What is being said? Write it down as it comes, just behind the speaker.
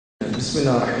بسم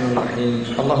الله الرحمن الرحيم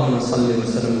اللهم صل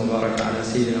وسلم وبارك على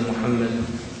سيدنا محمد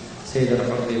سيد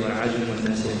الفرد والعجم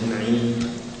والناس أجمعين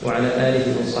وعلى آله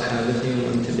وصحابته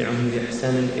ومن تبعهم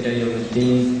بإحسان إلى يوم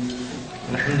الدين.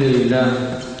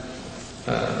 Alhamdulillah,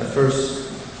 I first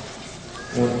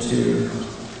want to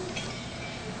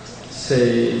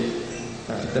say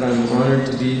that I'm honored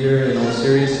to be here in all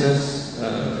seriousness,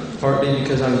 partly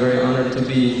because I'm very honored to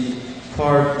be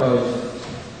part of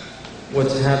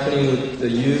what's happening with the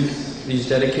youth, these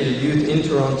dedicated youth in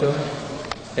Toronto,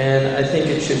 and I think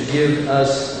it should give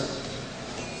us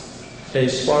a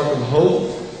spark of hope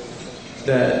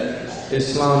that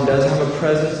Islam does have a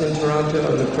presence in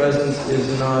Toronto, and the presence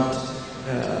is not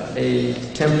a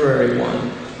temporary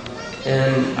one.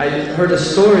 And I heard a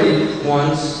story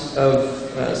once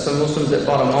of some Muslims that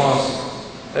bought a mosque.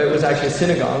 It was actually a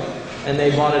synagogue, and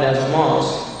they bought it as a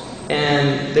mosque,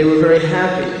 and they were very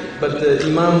happy. But the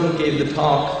imam who gave the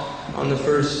talk on the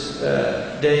first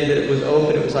day that it was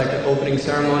open, it was like an opening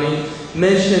ceremony,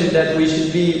 mentioned that we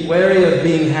should be wary of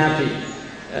being happy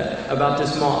about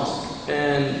this mosque.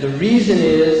 And the reason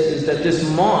is that this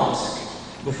mosque,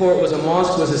 before it was a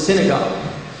mosque, was a synagogue,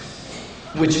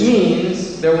 which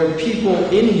means there were people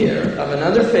in here of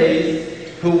another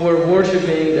faith who were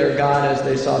worshiping their God as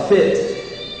they saw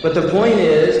fit. But the point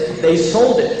is, they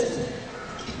sold it,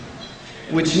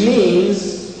 which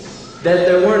means that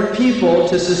there weren't people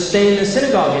to sustain the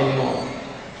synagogue anymore.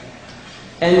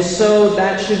 And so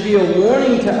that should be a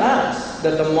warning to us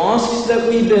that the mosques that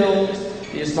we build,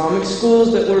 the Islamic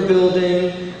schools that we're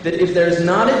building, that if there's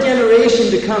not a generation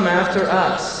to come after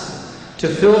us to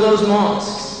fill those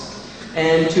mosques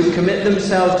and to commit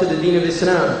themselves to the deen of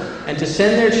Islam and to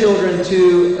send their children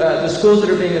to the schools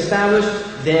that are being established,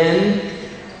 then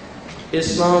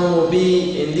Islam will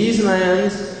be in these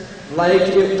lands like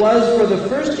it was for the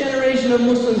first generation of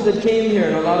Muslims that came here.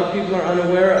 And a lot of people are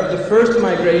unaware of the first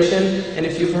migration. And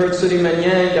if you've heard Suleiman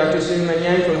Yang, Dr. Suleiman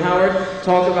Yang from Howard,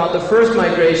 talk about the first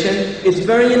migration, it's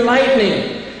very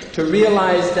enlightening to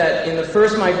realize that in the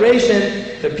first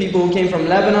migration, the people who came from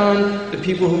Lebanon, the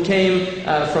people who came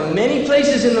from many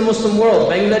places in the Muslim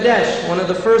world, Bangladesh, one of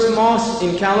the first mosques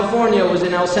in California was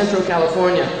in El Centro,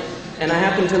 California. And I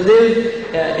happened to live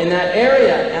in that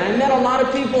area, and I met a lot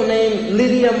of people named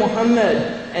Lydia Muhammad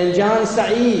and John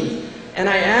Saeed. And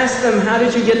I asked them, how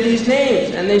did you get these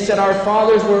names? And they said, our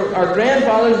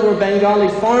grandfathers were Bengali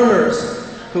farmers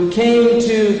who came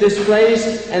to this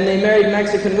place, and they married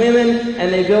Mexican women,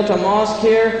 and they built a mosque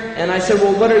here. And I said,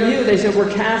 well, what are you? They said,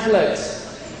 we're Catholics.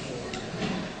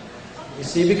 You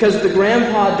see, because the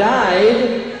grandpa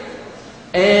died,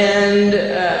 and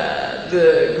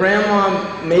the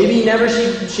grandma maybe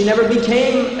she never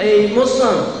became a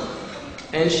Muslim,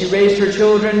 and she raised her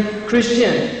children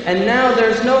Christian, and now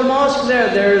there's no mosque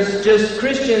there. There's just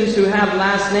Christians who have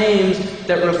last names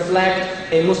that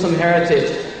reflect a Muslim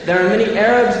heritage. There are many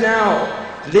Arabs now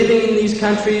living in these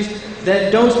countries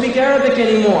that don't speak Arabic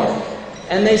anymore,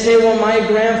 and they say, well, my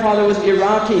grandfather was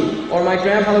Iraqi, or my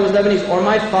grandfather was Lebanese, or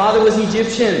my father was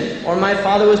Egyptian, or my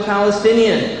father was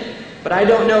Palestinian, but I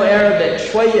don't know Arabic,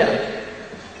 shwaya.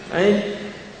 Right?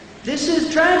 This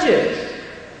is tragic,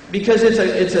 because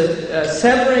it's a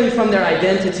severing from their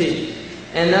identity,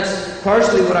 and that's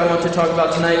partially what I want to talk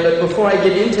about tonight. But before I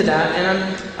get into that,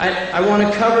 and I want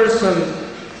to cover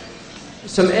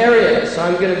some areas, so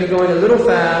I'm going to be going a little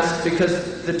fast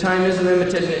because the time is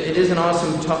limited. It is an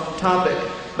awesome topic,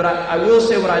 but I will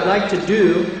say what I'd like to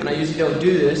do, and I usually don't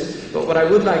do this, but what I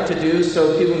would like to do,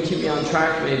 so people can keep me on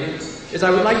track maybe, is I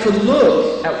would like to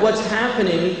look at what's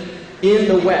happening in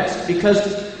the West, because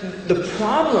the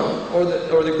problem or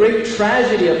the great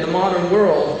tragedy of the modern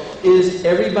world is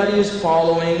everybody is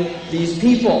following these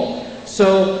people.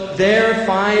 So they're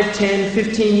 5, 10,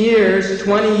 15 years,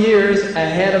 20 years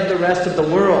ahead of the rest of the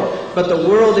world. But the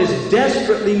world is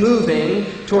desperately moving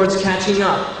towards catching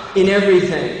up in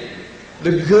everything.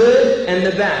 The good and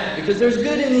the bad. Because there's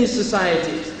good in these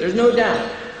societies, there's no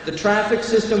doubt. The traffic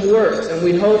system works, and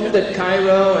we hope that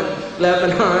Cairo and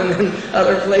Lebanon and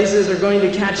other places are going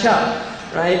to catch up,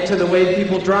 right, to the way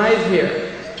people drive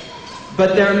here.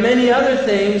 But there are many other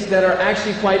things that are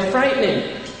actually quite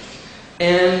frightening.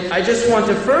 And I just want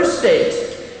to first state,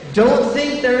 don't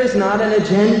think there is not an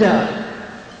agenda.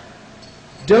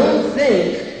 Don't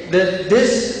think that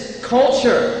this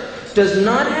culture does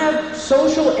not have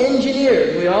social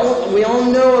engineers. We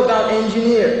all know about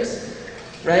engineers.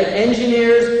 Right?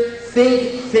 Engineers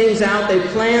think things out, they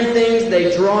plan things,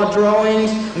 they draw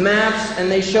drawings, maps,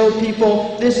 and they show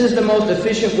people, this is the most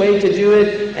efficient way to do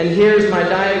it, and here's my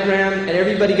diagram, and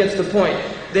everybody gets the point.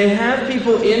 They have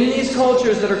people in these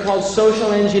cultures that are called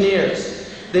social engineers.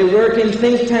 They work in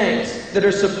think tanks that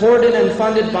are supported and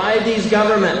funded by these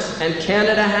governments. And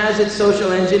Canada has its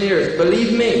social engineers.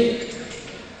 Believe me,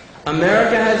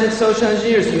 America has its social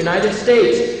engineers. The United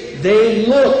States, they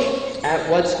look at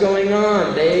what's going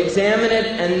on. They examine it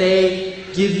and they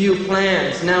give you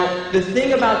plans. Now, the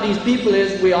thing about these people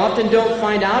is we often don't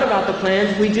find out about the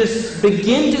plans. We just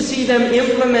begin to see them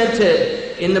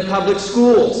implemented in the public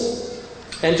schools.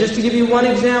 And just to give you one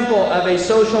example of a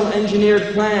social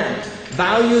engineered plan,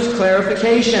 values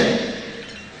clarification.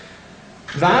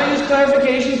 Values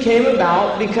clarification came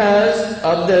about because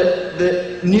of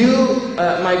the new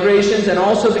migrations and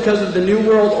also because of the New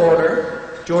World Order.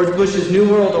 George Bush's New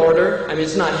World Order. I mean,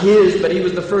 it's not his, but he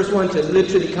was the first one to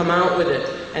literally come out with it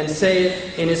and say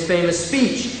it in his famous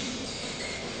speech.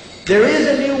 There is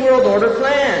a New World Order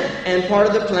plan, and part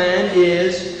of the plan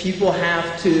is people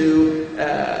have to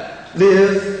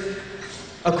live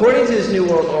according to this New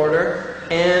World Order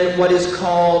and what is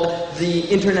called the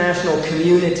international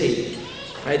community,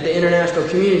 right? The international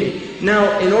community.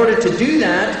 Now, in order to do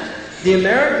that, the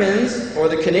Americans or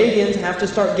the Canadians have to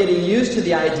start getting used to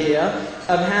the idea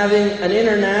of having an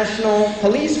international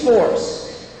police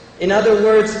force. In other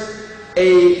words,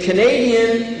 a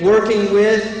Canadian working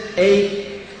with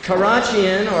a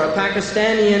Karachian or a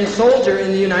Pakistani soldier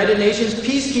in the United Nations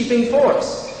peacekeeping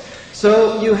force.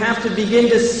 So you have to begin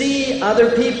to see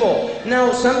other people.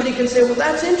 Now somebody can say, well,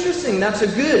 that's interesting, that's a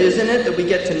good, isn't it, that we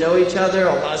get to know each other.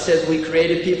 Allah says we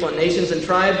created people and nations and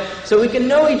tribes so we can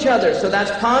know each other, so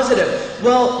that's positive.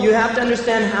 Well, you have to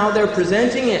understand how they're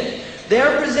presenting it.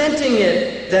 They're presenting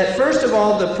it that, first of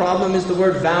all, the problem is the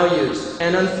word values.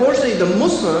 And unfortunately, the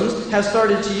Muslims have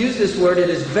started to use this word. It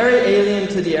is very alien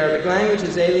to the Arabic language,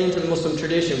 it's alien to the Muslim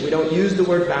tradition. We don't use the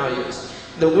word values.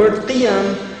 The word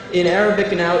qiyam in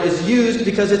Arabic now is used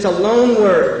because it's a loan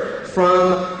word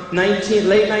from late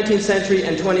 19th century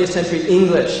and 20th century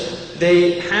English.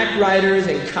 They hack writers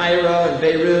in Cairo and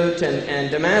Beirut and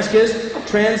Damascus,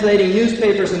 translating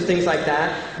newspapers and things like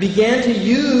that, began to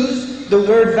use the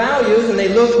word values, and they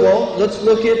looked, well, let's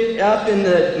look it up in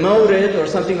the Mawrid or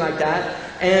something like that,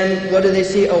 and what do they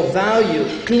see? Oh, value,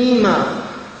 qima.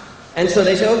 And so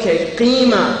they say, okay,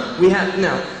 qima, we have,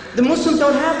 now, the Muslims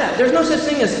don't have that. There's no such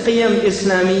thing as qiyam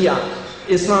Islamiyah,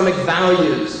 Islamic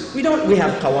values. We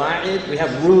have qawa'id, we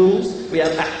have rules, we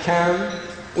have ahkam,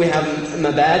 we have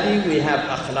mabadi, we have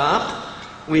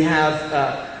akhlaq, we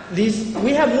have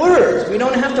we have words. We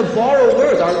don't have to borrow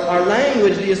words. Our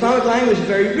language, the Islamic language, is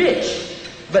very rich.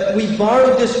 But we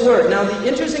borrowed this word. Now the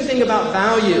interesting thing about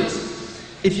values,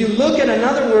 if you look at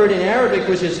another word in Arabic,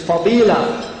 which is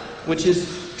fadila, which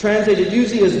is translated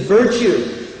usually as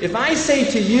virtue. If I say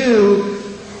to you,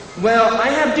 well, I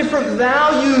have different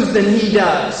values than he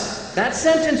does, that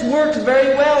sentence works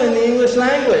very well in the English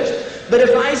language. But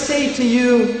if I say to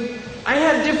you, I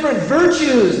have different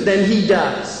virtues than he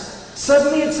does,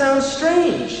 suddenly it sounds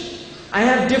strange. I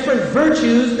have different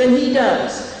virtues than he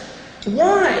does.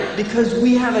 Why? Because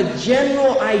we have a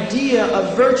general idea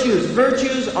of virtues.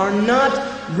 Virtues are not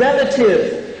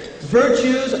relative.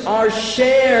 Virtues are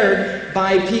shared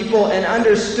by people and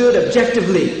understood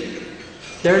objectively.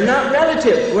 They're not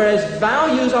relative, whereas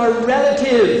values are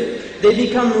relative. They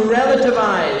become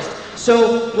relativized.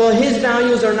 So, well, his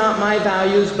values are not my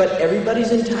values, but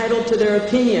everybody's entitled to their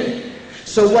opinion.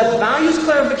 So what values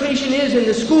clarification is in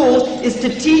the schools is to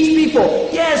teach people,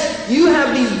 yes, you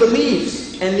have these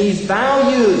beliefs and these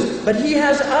values, but he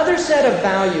has other set of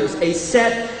values, a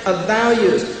set of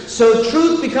values. So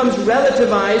truth becomes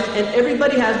relativized and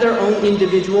everybody has their own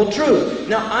individual truth.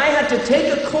 Now I had to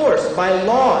take a course by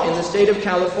law in the state of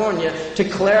California to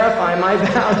clarify my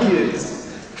values.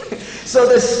 So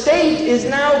the state is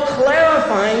now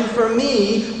clarifying for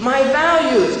me my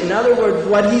values. In other words,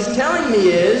 what he's telling me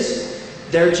is,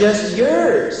 they're just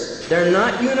yours. They're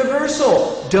not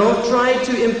universal. Don't try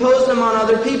to impose them on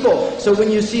other people. So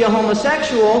when you see a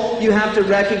homosexual, you have to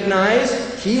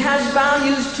recognize he has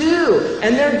values too,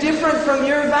 and they're different from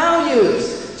your values.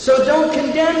 So don't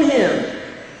condemn him.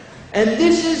 And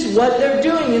this is what they're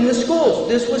doing in the schools.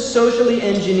 This was socially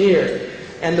engineered.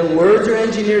 And the words are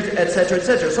engineered, etc.,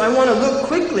 etc. So I want to look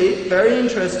quickly, very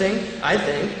interesting, I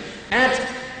think, at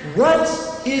what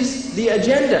is the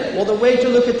agenda. Well, the way to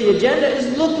look at the agenda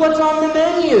is look what's on the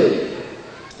menu.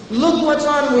 Look what's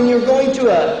on when you're going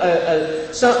to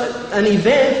an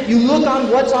event. You look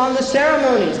on what's on the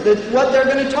ceremonies, what they're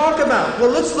going to talk about. Well,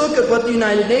 let's look at what the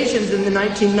United Nations in the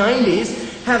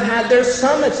 1990s have had their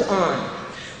summits on.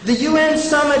 The UN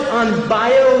Summit on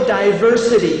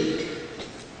Biodiversity.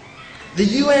 The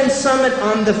UN Summit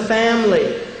on the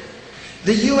Family.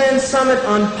 The UN Summit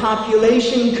on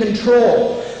Population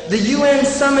Control. the UN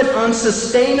Summit on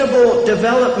Sustainable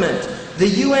Development, the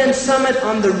UN Summit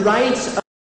on the Rights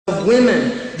of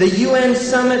Women, the UN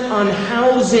Summit on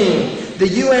Housing, the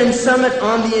UN Summit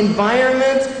on the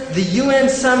Environment, the UN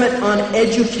Summit on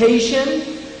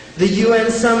Education, the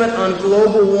UN Summit on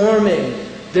Global Warming.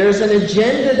 There's an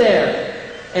agenda there.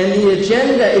 And the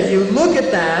agenda, if you look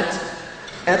at that,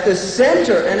 at the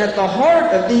center and at the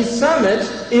heart of these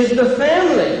summits is the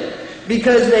family.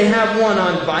 Because they have one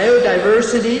on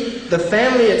biodiversity, the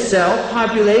family itself,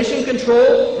 population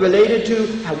control related to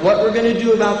what we're going to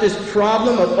do about this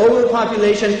problem of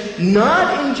overpopulation,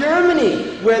 not in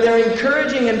Germany, where they're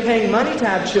encouraging and paying money to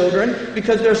have children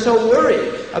because they're so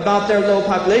worried about their low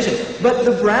population, but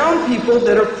the brown people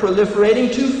that are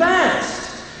proliferating too fast.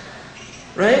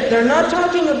 Right? They're not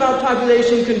talking about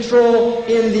population control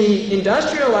in the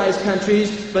industrialized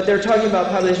countries, but they're talking about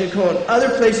population control in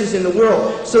other places in the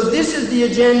world. So this is the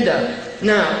agenda.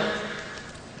 Now,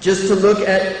 just to look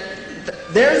at,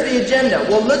 there's the agenda.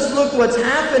 Well, let's look what's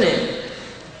happening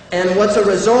and what's a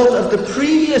result of the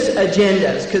previous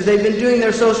agendas, because they've been doing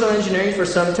their social engineering for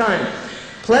some time.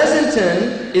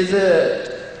 Pleasanton is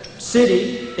a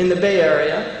city in the Bay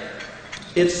Area.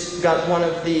 It's got one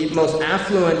of the most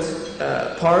affluent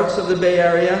parts of the Bay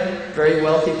Area, very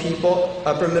wealthy people,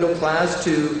 upper middle class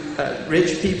to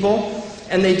rich people,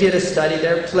 and they did a study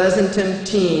there. Pleasanton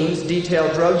teens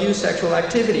detail drug use, sexual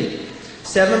activity.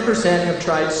 7% have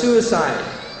tried suicide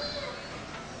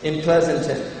in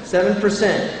Pleasanton.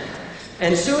 7%.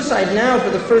 And suicide now,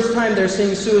 for the first time, they're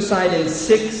seeing suicide in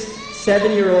 6,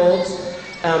 7-year-olds.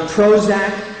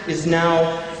 Prozac is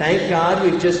now, thank God,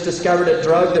 we've just discovered a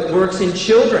drug that works in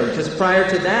children, because prior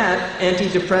to that,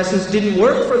 antidepressants didn't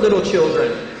work for little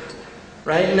children.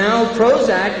 Right? Now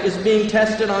Prozac is being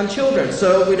tested on children,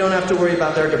 so we don't have to worry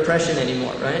about their depression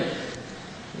anymore, right?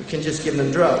 We can just give them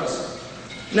drugs.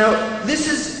 Now,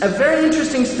 this is a very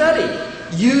interesting study.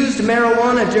 Used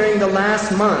marijuana during the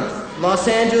last month. Los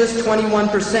Angeles,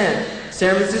 21%.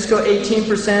 San Francisco,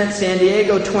 18%. San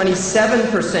Diego,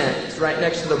 27%. It's right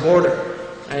next to the border.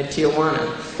 Right, Tijuana.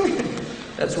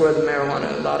 That's where the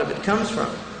marijuana, a lot of it comes from.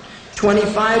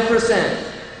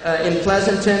 25% in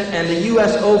Pleasanton, and the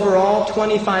U.S. overall,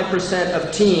 25%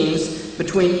 of teens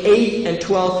between 8th and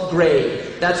 12th grade.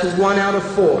 That's 1 out of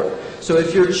 4. So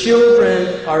if your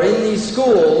children are in these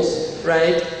schools,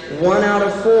 right, 1 out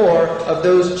of 4 of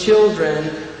those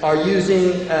children are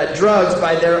using drugs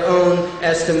by their own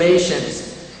estimations.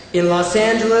 In Los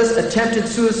Angeles, attempted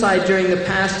suicide during the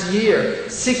past year,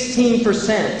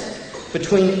 16%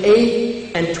 between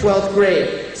 8th and 12th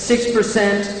grade.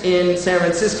 6% in San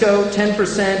Francisco,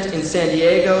 10% in San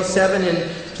Diego, 7% in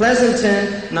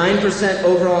Pleasanton, 9%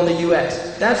 overall in the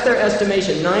U.S. That's their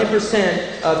estimation.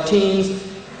 9% of teens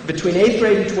between 8th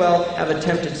grade and 12th have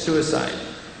attempted suicide.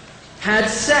 Had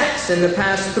sex in the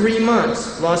past 3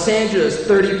 months. Los Angeles,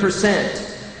 30%.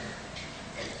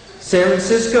 San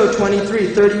Francisco,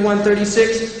 23, 31,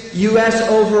 36. U.S.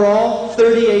 overall,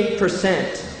 38%.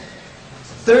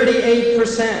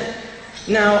 38%.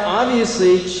 Now,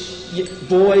 obviously,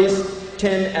 boys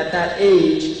tend, at that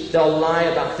age, they'll lie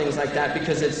about things like that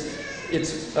because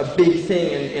it's a big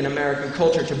thing in American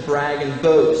culture to brag and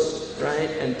boast, right?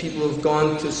 And people who've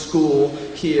gone to school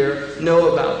here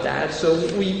know about that. So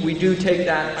we do take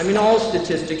that. I mean, all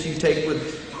statistics you take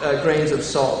with grains of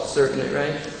salt, certainly,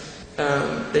 right?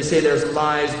 They say there's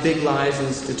lies, big lies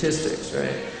in statistics,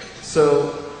 right?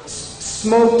 So,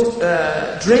 smoked,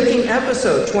 drinking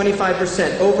episode,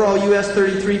 25%. Overall, U.S.,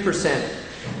 33%.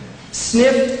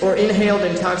 Sniffed or inhaled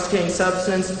intoxicating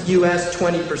substance, U.S.,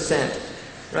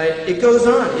 20%. Right? It goes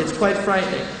on. It's quite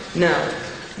frightening. Now,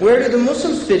 where do the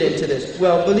Muslims fit into this?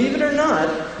 Well, believe it or not,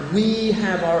 we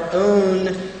have our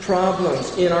own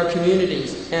problems in our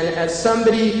communities. And as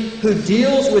somebody who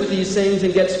deals with these things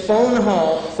and gets phone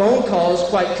calls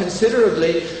quite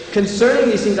considerably concerning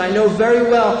these things, I know very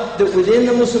well that within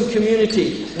the Muslim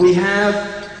community we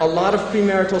have a lot of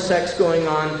premarital sex going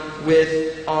on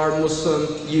with our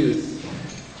Muslim youth.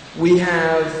 We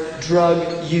have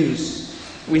drug use.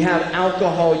 We have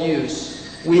alcohol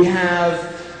use. We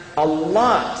have a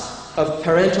lot of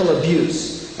parental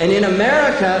abuse. And in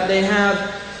America, they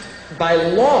have, by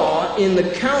law, in the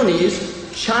counties,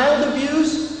 child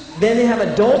abuse, then they have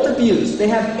adult abuse. They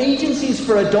have agencies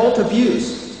for adult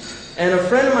abuse. And a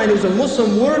friend of mine who's a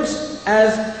Muslim works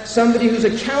as somebody who's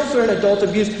a counselor in adult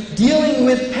abuse, dealing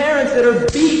with parents that are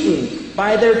beaten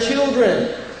by their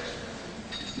children.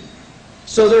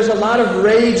 So there's a lot of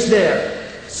rage there.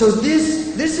 So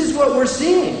this is what we're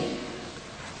seeing.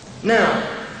 Now,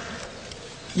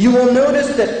 you will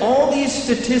notice that all these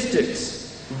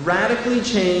statistics radically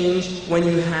change when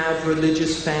you have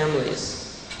religious families.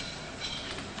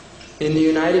 in the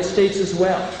United States as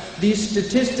well. These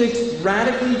statistics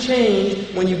radically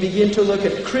change when you begin to look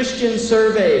at Christian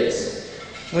surveys,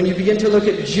 when you begin to look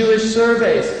at Jewish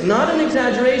surveys. Not an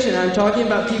exaggeration, I'm talking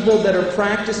about people that are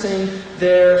practicing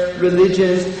their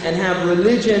religions and have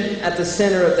religion at the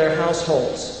center of their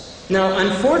households. Now,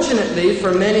 unfortunately,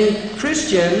 for many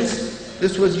Christians,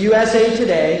 this was USA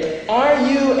Today, are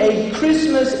you a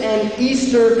Christmas and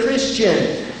Easter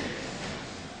Christian?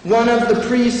 One of the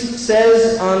priests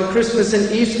says on Christmas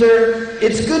and Easter,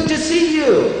 "It's good to see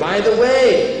you. By the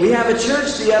way, we have a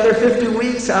church the other 50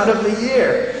 weeks out of the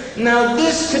year." Now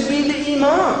this could be the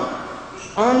imam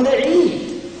on the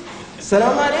Eid.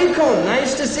 "Assalamu alaikum,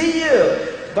 nice to see you.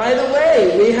 By the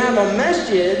way, we have a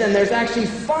masjid and there's actually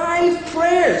 5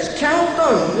 prayers. Count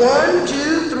them. 1,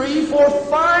 2, 3, 4,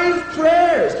 5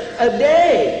 prayers a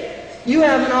day. You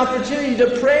have an opportunity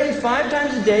to pray 5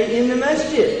 times a day in the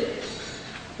masjid."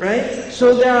 Right?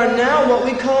 So there are now what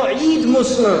we call Eid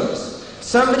Muslims.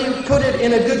 Somebody put it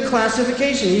in a good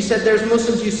classification. He said there's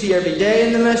Muslims you see every day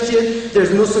in the masjid.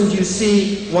 There's Muslims you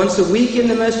see once a week in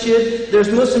the masjid. There's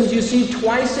Muslims you see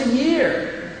twice a year.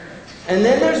 And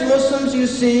then there's Muslims you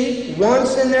see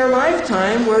once in their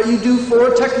lifetime where you do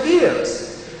 4 takbirs.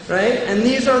 Right? And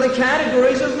these are the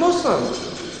categories of Muslims.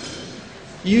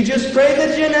 You just pray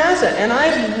the janazah. And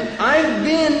I've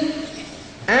been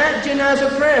at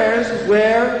janazah prayers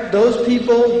where those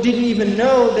people didn't even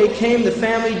know, they came, the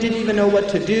family didn't even know what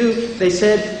to do. They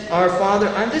said, "Our father,"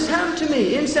 and this happened to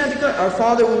me in Santa Clara, "our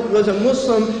father was a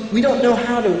Muslim, we don't know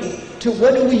how to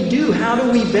what do we do? How do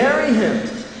we bury him?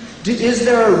 Is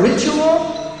there a ritual?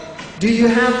 Do you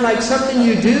have like something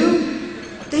you do?"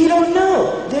 They don't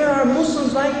know. There are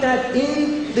Muslims like that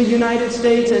in the United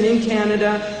States and in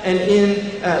Canada and in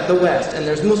the West. And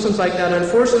there's Muslims like that,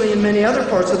 unfortunately, in many other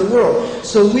parts of the world.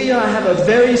 So we have a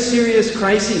very serious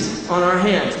crisis on our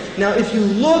hands. Now, if you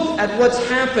look at what's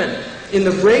happened in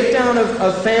the breakdown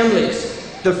of families,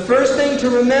 the first thing to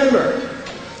remember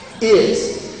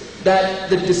is that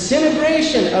the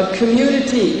disintegration of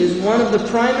community is one of the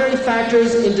primary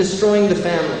factors in destroying the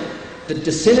family. The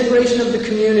disintegration of the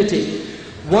community.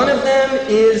 One of them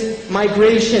is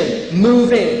migration,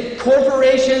 moving.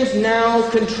 Corporations now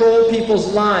control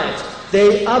people's lives.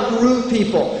 They uproot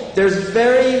people. There's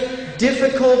very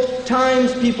difficult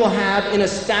times people have in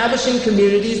establishing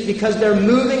communities because they're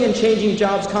moving and changing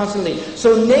jobs constantly.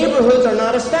 So neighborhoods are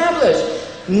not established.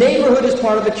 Neighborhood is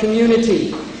part of the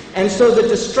community. And so the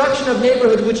destruction of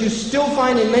neighborhoods, which you still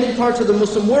find in many parts of the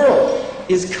Muslim world,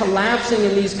 is collapsing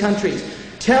in these countries.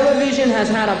 Television has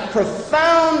had a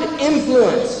profound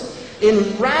influence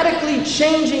in radically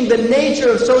changing the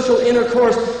nature of social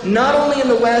intercourse, not only in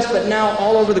the West, but now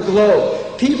all over the globe.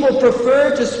 People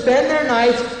prefer to spend their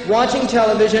nights watching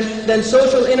television than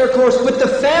social intercourse with the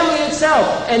family itself.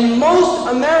 And most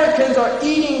Americans are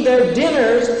eating their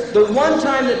dinners, the one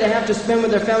time that they have to spend with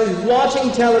their families,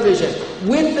 watching television,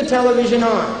 with the television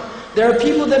on. There are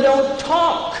people that don't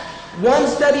talk. One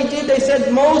study they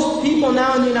said most people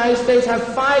now in the United States have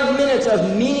 5 minutes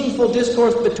of meaningful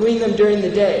discourse between them during the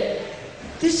day.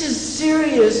 This is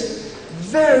serious,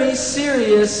 very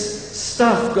serious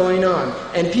stuff going on.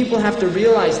 And people have to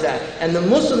realize that. And the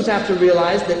Muslims have to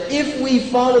realize that if we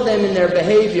follow them in their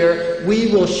behavior, we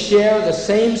will share the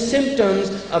same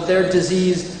symptoms of their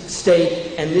diseased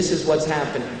state. And this is what's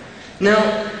happening.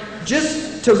 Now,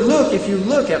 just to look, if you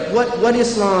look at what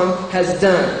Islam has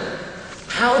done,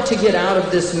 how to get out of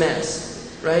this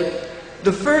mess, right?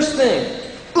 The first thing,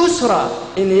 usra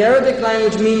in the Arabic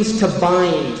language means to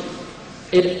bind.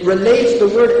 It relates, the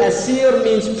word asir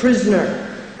means prisoner.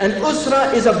 And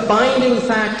usra is a binding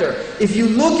factor. If you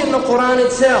look in the Quran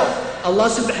itself, Allah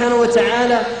subhanahu wa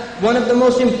ta'ala, one of the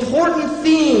most important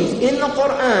themes in the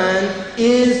Quran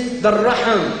is the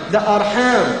raham, the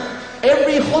arham.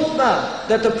 Every khutbah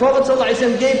that the Prophet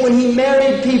ﷺ gave when he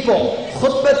married people,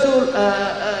 khutbatul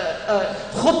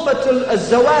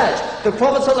zawaj, the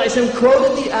Prophet ﷺ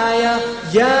quoted the ayah,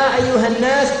 Ya ayyuhan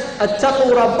nas,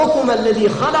 attaqu rabbakum alladhi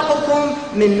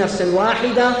khalaqakum min nafsin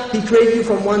wahida. He created you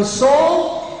from one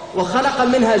soul, wa khalaqa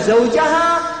minha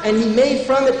zawjaha, and he made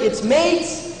from it its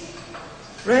mates.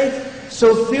 Right?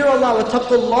 So fear Allah wa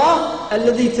taqullah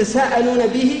alladhi tasa'aluna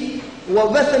bihi.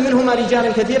 وَبَثَّ مِنْهُمَا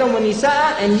رِجَالًا كَثِيرًا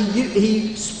وَنِسَاءً. And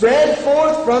he spread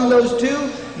forth from those two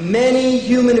many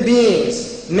human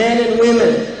beings, men and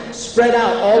women, spread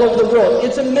out all over the world.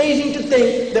 It's amazing to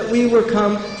think that we were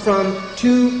come from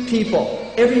 2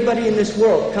 people. Everybody in this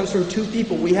world comes from 2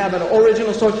 people. We have an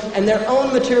original source, and their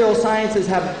own material sciences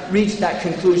have reached that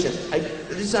conclusion.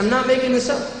 I'm not making this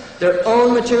up. Their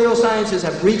own material sciences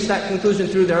have reached that conclusion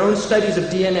through their own studies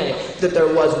of DNA, that there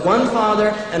was one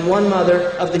father and one mother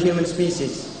of the human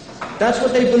species. That's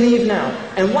what they believe now.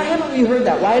 And why haven't we heard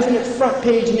that? Why isn't it front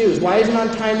page news? Why isn't it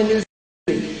on Time and News?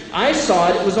 I saw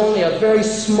it. It was only a very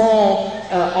small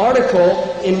article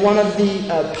in one of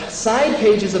the side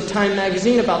pages of Time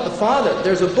magazine about the father.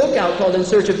 There's a book out called In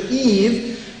Search of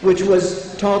Eve, which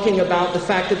was talking about the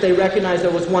fact that they recognized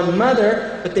there was one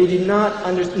mother, but they did not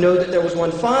know that there was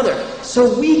one father.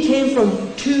 So we came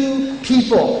from two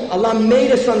people. Allah made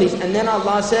us from these. And then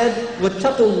Allah said,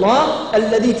 وَاتَّقُوا اللَّهَ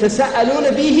الَّذِي تَسَأَلُونَ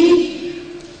بِهِ.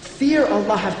 Fear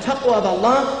Allah, have taqwa of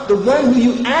Allah, the one who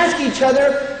you ask each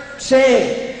other,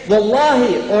 saying,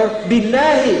 Wallahi or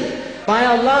Billahi, by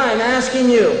Allah I'm asking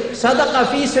you, Sadaqa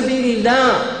fi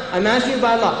sabilillah, I'm asking you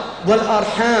by Allah, wal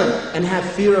arham, and have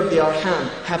fear of the arham,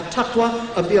 have taqwa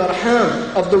of the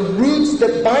arham, of the roots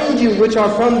that bind you, which are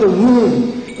from the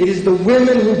womb. It is the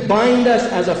women who bind us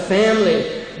as a family.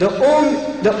 The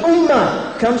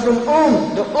ummah comes from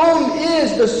The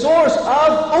is the source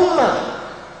of ummah.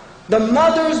 The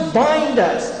mothers bind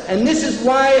us, and this is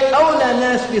why awla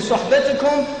nas bi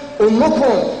suhbatikum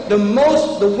ummukum,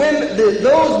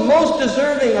 those most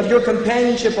deserving of your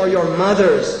companionship are your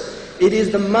mothers. It is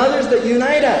the mothers that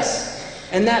unite us,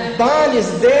 and that bond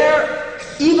is there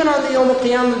even on the Yawm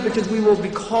al-Qiyamah, because we will be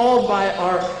called by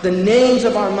the names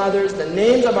of our mothers, the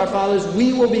names of our fathers.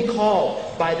 We will be called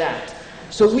by that.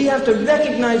 So we have to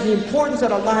recognize the importance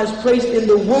that Allah has placed in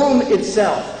the womb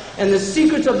itself. And the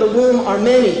secrets of the womb are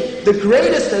many. The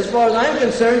greatest, as far as I'm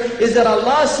concerned, is that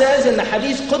Allah says in the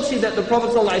Hadith Qudsi that the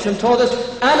Prophet ﷺ told us,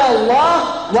 Ana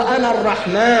Allah wa ana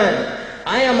ar-Rahman.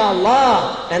 I am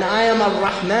Allah and I am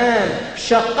ar-Rahman.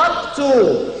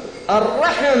 Shaqaqtu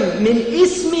ar-Rahm min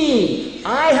ismi.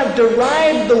 I have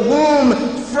derived the womb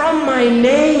from my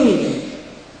name.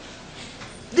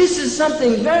 This is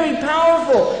something very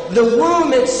powerful. The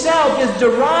womb itself is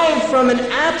derived from an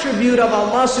attribute of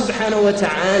Allah subhanahu wa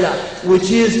ta'ala,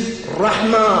 which is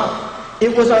rahmah.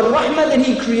 It was a rahmah that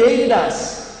He created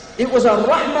us. It was a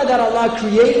rahmah that Allah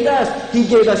created us. He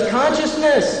gave us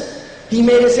consciousness. He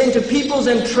made us into peoples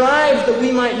and tribes that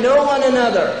we might know one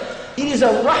another. It is a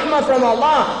rahmah from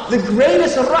Allah. The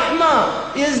greatest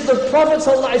rahmah is the Prophet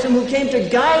ﷺ who came to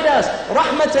guide us.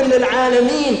 Rahmatan lil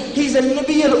alameen. He's a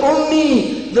Nabi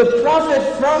al-Ummi, the Prophet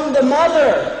from the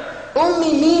mother.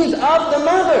 Ummi means of the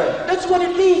mother. That's what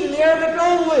it means in the Arabic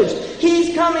language.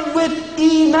 He's coming with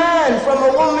Iman from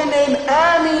a woman named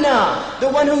Amina, the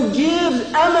one who gives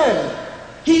Aman.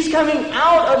 He's coming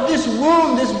out of this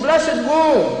womb, this blessed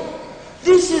womb.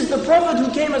 This is the Prophet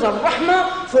who came as a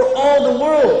rahmah for all the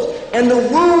world. And the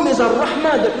womb is a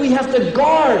rahmah that we have to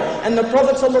guard. And the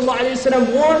Prophet ﷺ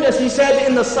warned us. He said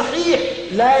in the Sahih,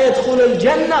 لا يدخل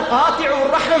الجنة قاطع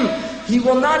الرحم. He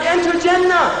will not enter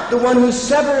Jannah, the one who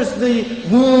severs the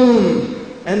womb.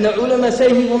 And the ulama say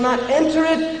he will not enter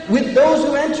it with those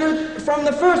who enter it from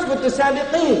the first, with the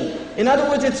sabiqeen. In other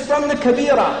words, it's from the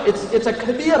kabira. It's a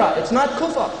kabira, it's not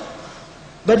kufr.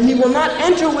 But he will not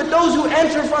enter with those who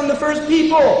enter from the first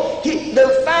people.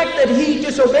 The fact that he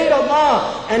disobeyed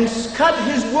Allah and cut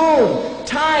his womb,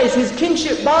 ties, his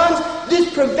kinship bonds,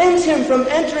 this prevents him from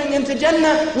entering into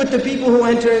Jannah with the people who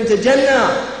enter into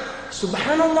Jannah.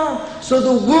 Subhanallah. So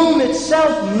the womb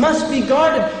itself must be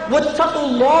guarded.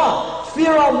 Wattaqullah.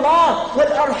 Fear Allah, wal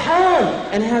arham,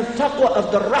 and have taqwa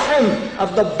of the rahim,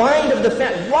 of the bind of the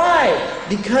family. Why?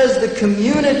 Because the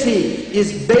community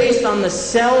is based on the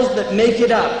cells that make it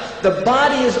up. The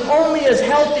body is only as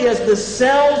healthy as the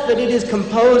cells that it is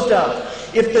composed of.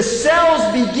 If the cells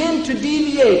begin to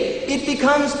deviate, it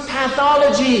becomes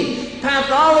pathology.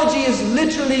 Pathology is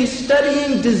literally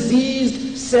studying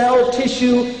diseased cell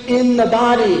tissue in the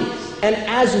body. And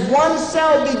as one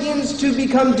cell begins to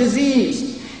become diseased,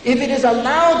 if it is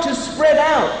allowed to spread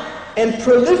out and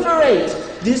proliferate,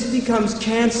 this becomes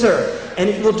cancer and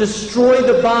it will destroy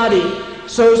the body.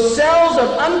 So cells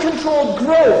of uncontrolled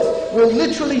growth will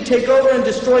literally take over and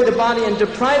destroy the body and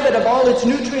deprive it of all its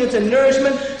nutrients and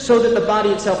nourishment so that the body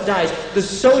itself dies. The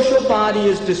social body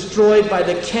is destroyed by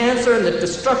the cancer and the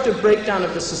destructive breakdown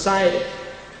of the society.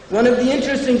 One of the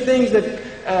interesting things that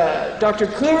Dr.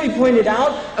 Cleary pointed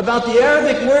out about the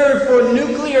Arabic word for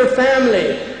nuclear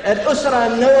family,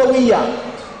 al-Usra Nawawiyya,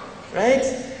 right?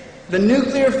 The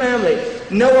nuclear family.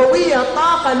 Nawawiyya,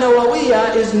 taqa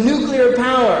Nawawiyya is nuclear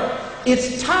power.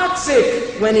 It's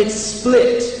toxic when it's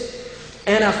split.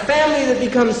 And a family that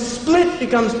becomes split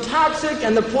becomes toxic,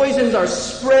 and the poisons are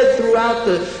spread throughout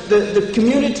the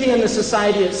community and the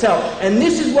society itself. And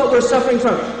this is what we're suffering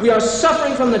from. We are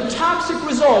suffering from the toxic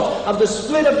result of the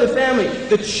split of the family.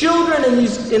 The children in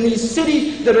these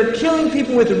cities that are killing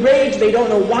people with rage, they don't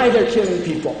know why they're killing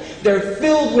people. They're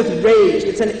filled with rage.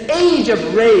 It's an age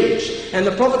of rage. And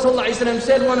the Prophet ﷺ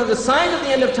said one of the signs of the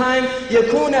end of time,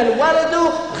 يَكُونَ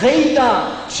الْوَلَدُ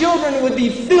غَيْدًا. Children would be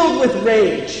filled with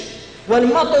rage.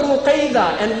 وَالْمَطَرُ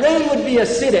قَيْدًا. And rain would be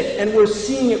acidic, and we're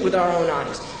seeing it with our own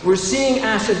eyes. We're seeing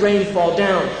acid rain fall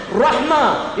down.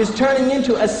 Rahmah is turning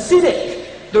into acidic.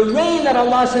 The rain that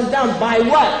Allah sent down, by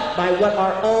what? By what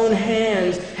our own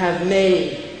hands have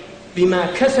made.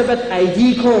 بِمَا كَسَبَتْ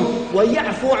أَيْدِيكُمْ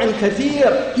وَيَعْفُوا عَنْ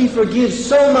كَثِيرٍ. He forgives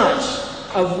so much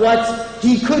of what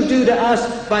He could do to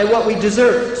us by what we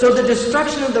deserve. So the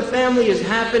destruction of the family is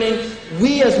happening.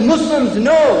 We as Muslims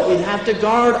know we have to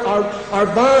guard our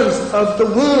bonds of the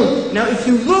womb. Now if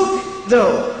you look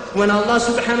though, when Allah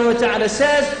subhanahu wa ta'ala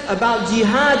says about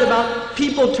jihad, about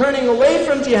people turning away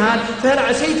from jihad, فَهَلْ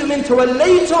عَسَيْتُمْ إِن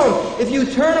تَوَلَّيْتُمْ. If you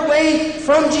turn away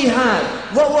from jihad,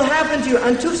 what will happen to you?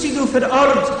 أَن تُفْسِدُوا فِي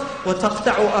الْأَرْضِ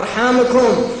وَتَقْطَعُوا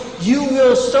أَرْحَامَكُمْ. You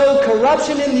will sow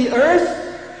corruption in the earth,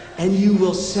 and you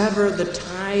will sever the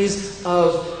ties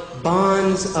of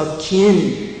bonds of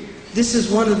kin. This is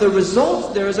one of the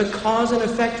results. There is a cause and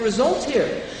effect result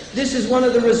here. This is one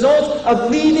of the results of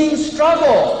leaving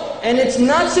struggle. And it's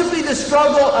not simply the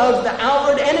struggle of the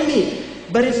outward enemy,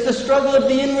 but it's the struggle of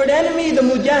the inward enemy, the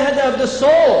mujahada of the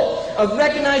soul, of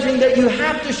recognizing that you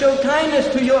have to show kindness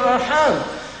to your arham.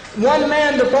 One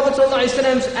man, the Prophet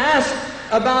ﷺ asked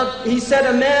about, he said,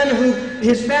 a man who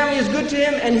his family is good to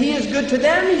him and he is good to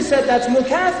them, he said that's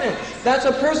mukafin. That's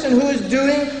a person who is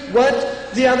doing what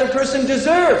the other person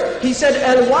deserves. He said,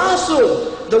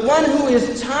 al-wasul, the one who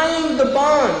is tying the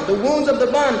bond, the wounds of the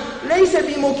bond, laysa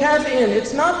bi mukafi'in.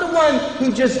 It's not the one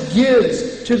who just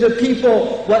gives to the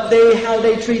people how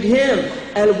they treat him.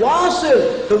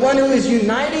 Al-wasil, the one who is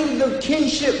uniting the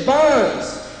kinship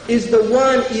bonds, is the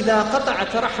one إِذَا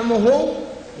قَطَعَتْ رَحْمُهُ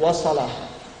وَصَلَهُ.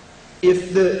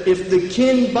 If the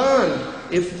kin bond,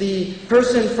 if the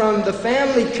person from the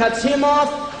family cuts him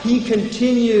off, he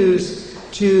continues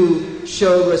to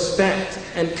show respect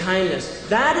and kindness.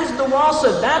 That is the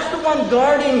wasa. That's the one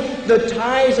guarding the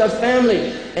ties of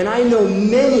family. And I know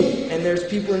many, and there's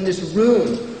people in this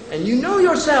room, and you know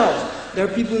yourselves, there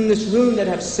are people in this room that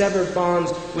have severed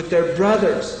bonds with their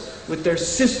brothers, with their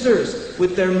sisters,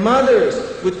 with their mothers,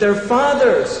 with their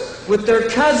fathers, with their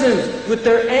cousins, with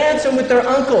their aunts and with their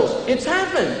uncles. It's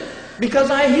happened because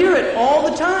I hear it all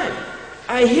the time.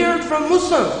 I hear it from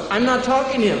Muslims. I'm not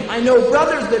talking to him. I know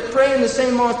brothers that pray in the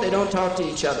same mosque, they don't talk to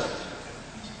each other.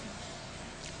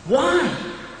 Why?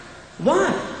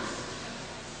 Why?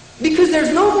 Because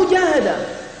there's no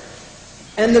mujahada.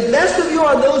 And the best of you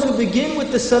are those who begin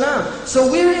with the salam.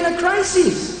 So we're in a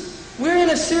crisis. We're in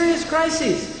a serious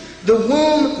crisis. The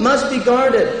womb must be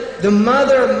guarded. The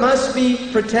mother must be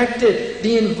protected.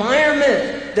 The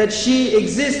environment that she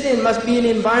exists in must be an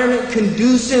environment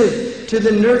conducive to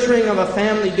the nurturing of a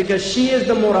family, because she is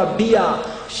the murabbiya.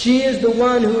 She is the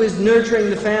one who is nurturing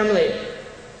the family.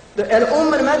 The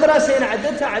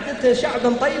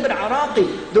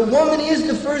woman is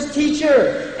the first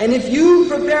teacher. And if you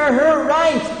prepare her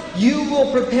right, you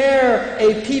will prepare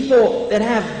a people that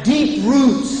have deep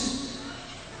roots.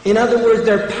 In other words,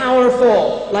 they're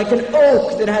powerful, like an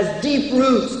oak that has deep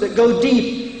roots that go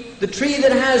deep. The tree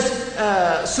that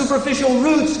has superficial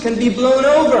roots can be blown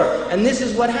over, and this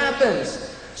is what happens.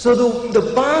 So the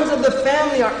bonds of the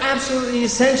family are absolutely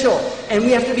essential, and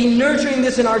we have to be nurturing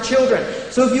this in our children.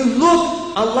 So if you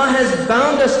look, Allah has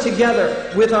bound us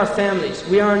together with our families.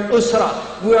 We are an usra.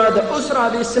 We are the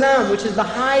usra of Islam, which is the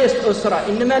highest usra.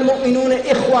 إِنَّمَا الْمُؤْمِنُونَ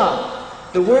إِخْوَةً.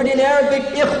 The word in Arabic,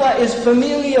 ikhwa, is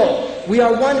familial. We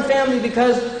are one family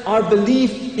because our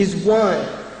belief is one.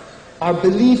 Our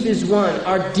belief is one.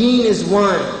 Our deen is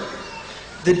one.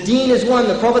 The deen is one.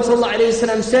 The Prophet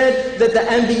ﷺ said that the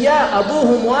anbiya,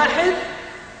 abuhum wahid,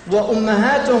 wa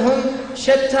ummahatuhum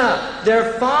shatta.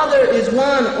 Their father is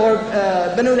one, or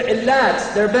banu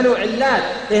al-illat. They're banu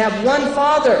al-illat. They have one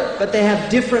father, but they have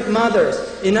different mothers.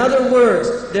 In other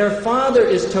words, their father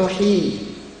is tawheed.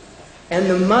 And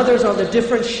the mothers are the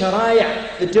different sharia,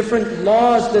 the different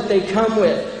laws that they come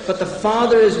with. But the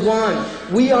father is one.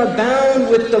 We are bound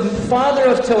with the father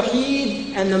of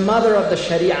tawheed and the mother of the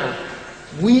sharia.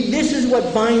 This is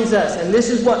what binds us, and this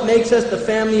is what makes us the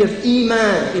family of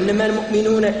iman. إِنَّمَا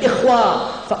الْمُؤْمِنُونَ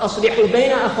إِخْوَةً فَأَصْلِحُوا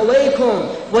بَيْنَ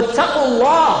أَخَوَيْكُمْ وَاتَّقُوا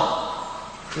اللَّهَ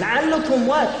لَعَلَّكُمْ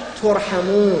what?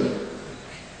 تُرْحَمُونَ.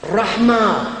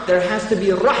 Rahmah. There has to be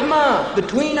rahmah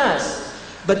between us.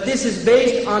 But this is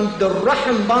based on the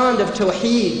rahim bond of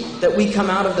Tawheed, that we come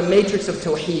out of the matrix of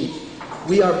Tawheed.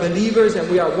 We are believers and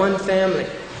we are one family.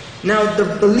 Now, the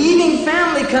believing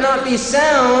family cannot be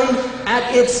sound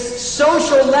at its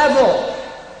social level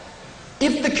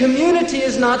if the community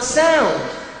is not sound.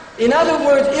 In other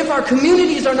words, if our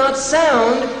communities are not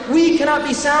sound, we cannot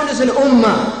be sound as an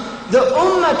ummah. The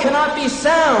ummah cannot be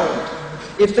sound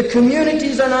if the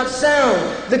communities are not sound.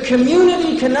 The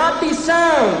community cannot be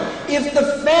sound if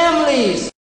the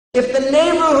families, if the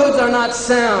neighborhoods are not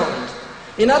sound.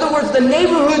 In other words, the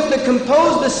neighborhoods that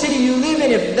compose the city you live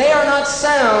in, if they are not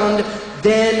sound,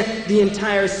 then the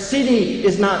entire city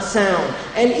is not sound.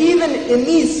 And even in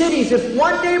these cities, if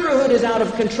one neighborhood is out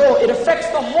of control, it affects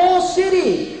the whole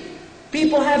city.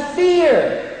 People have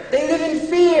fear. They live in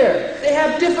fear. They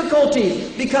have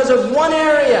difficulties because of one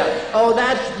area. Oh,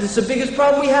 that's the biggest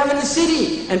problem we have in the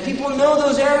city. And people know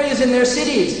those areas in their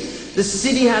cities. The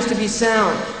city has to be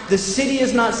sound. The city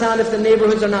is not sound if the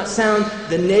neighborhoods are not sound.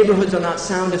 The neighborhoods are not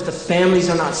sound if the families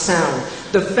are not sound.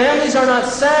 The families are not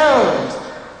sound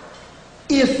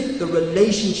if the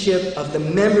relationship of the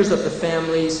members of the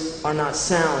families are not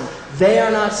sound. They are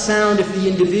not sound if the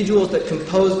individuals that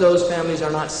compose those families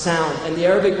are not sound. And the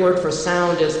Arabic word for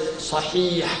sound is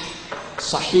sahih.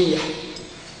 Sahih.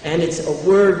 And it's a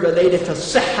word related to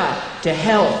sihha, to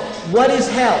health. What is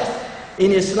health?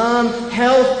 In Islam,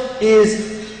 health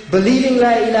is believing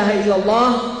La ilaha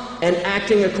illallah and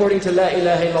acting according to La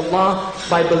ilaha illallah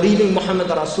by believing Muhammad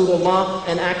Rasulullah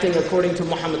and acting according to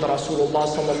Muhammad Rasulullah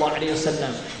sallallahu alayhi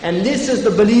wasallam. And this is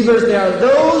the believers. They are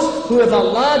those who, if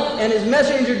Allah and His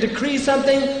Messenger decree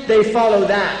something, they follow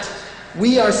that.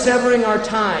 We are severing our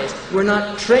ties. We're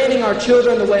not training our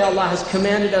children the way Allah has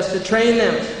commanded us to train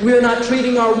them. We are not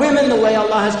treating our women the way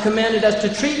Allah has commanded us to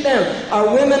treat them.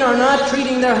 Our women are not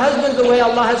treating their husbands the way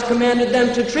Allah has commanded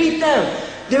them to treat them.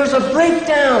 There's a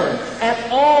breakdown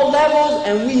at all levels,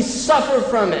 and we suffer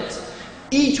from it.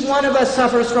 Each one of us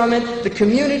suffers from it. The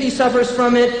community suffers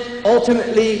from it.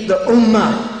 Ultimately, the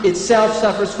ummah itself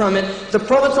suffers from it. The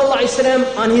Prophet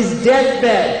ﷺ, on his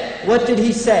deathbed, what did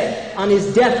he say? On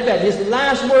his deathbed, his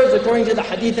last words, according to the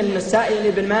hadith in Nasa'i and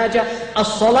Ibn Majah,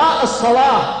 as-salah,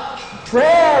 as-salah.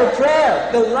 Prayer,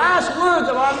 prayer. The last words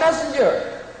of our messenger.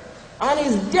 On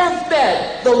his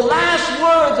deathbed, the last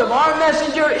words of our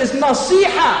messenger is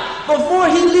nasiha. Before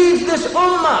he leaves this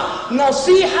ummah,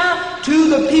 nasiha to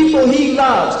the people he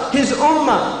loves, his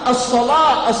ummah.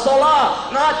 As-salah,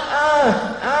 as-salah, not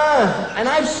And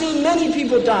I've seen many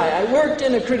people die. I worked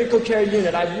in a critical care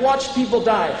unit. I've watched people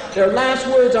die. Their last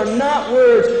words are not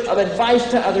words of advice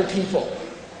to other people.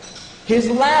 His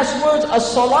last words,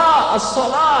 as-salah,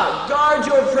 as-salah, guard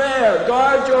your prayer,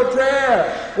 guard your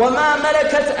prayer. وَمَا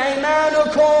مَلَكَتْ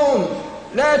أَيْمَانُكُمْ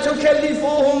لَا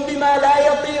تُكَلِّفُوهُمْ بِمَا لَا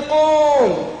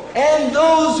يَطِيقُونَ. And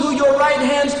those who your right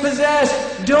hands possess,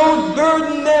 don't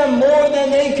burden them more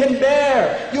than they can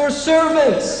bear. Your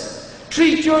servants,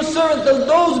 treat your servants,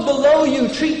 those below you,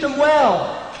 treat them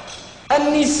well.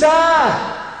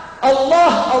 An-nisa,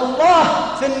 Allah,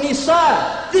 Allah, fin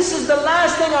nisa. This is the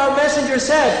last thing our messenger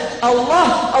said.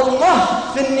 Allah,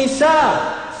 Allah, fin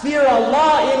nisa. Fear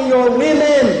Allah in your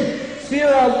women.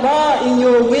 Fear Allah in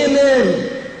your women.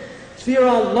 Fear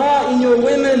Allah in your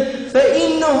women.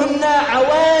 فَإِنَّهُنَّ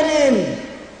عَوَانٍ.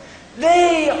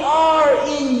 They are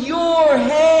in your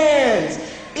hands.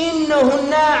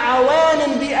 إِنَّهُنَّ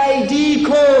عَوَانٍ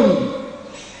بِأَيْدِيكُمْ.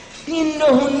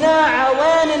 إِنَّهُنَّ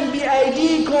عَوَانٍ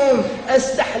بِأَيْدِيكُمْ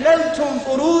أَسْتَحْلَلْتُمْ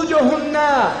فُرُوجَهُنَّ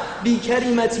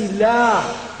بِكَلِمَةِ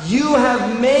اللَّهِ. You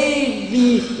have made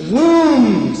the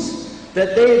wombs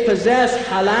that they possess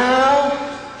halal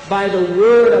by the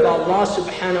word of Allah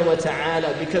subhanahu wa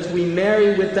ta'ala, because we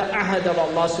marry with the ahad of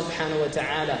Allah subhanahu wa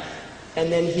ta'ala.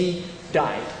 And then he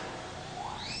died.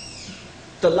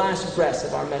 The last breath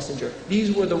of our messenger.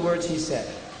 These were the words he said.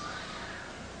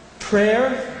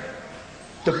 Prayer,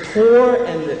 the poor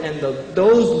and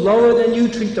those lower than you,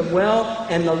 treat them well.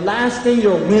 And the last thing,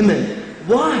 your women.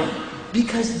 Why?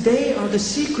 Because they are the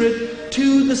secret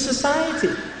to the society.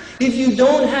 If you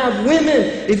don't have women,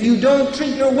 if you don't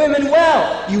treat your women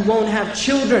well, you won't have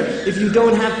children. If you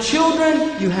don't have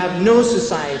children, you have no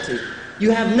society. You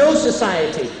have no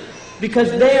society, because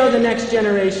they are the next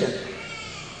generation.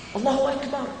 Allahu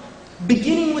Akbar.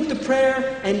 Beginning with the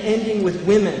prayer and ending with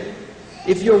women.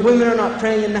 If your women are not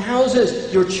praying in the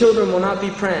houses, your children will not be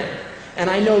praying. And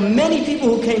I know many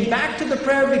people who came back to the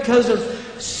prayer because of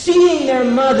seeing their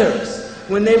mothers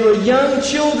when they were young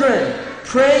children,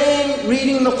 praying,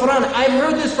 reading the Qur'an. I've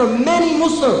heard this from many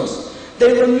Muslims.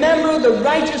 They remember the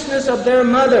righteousness of their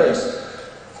mothers.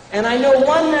 And I know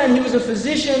one man, he was a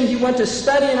physician, he went to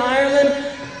study in Ireland,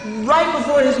 Right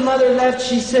before his mother left,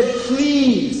 she said,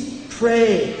 please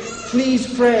pray,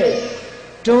 please pray.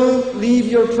 Don't leave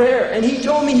your prayer. And he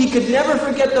told me he could never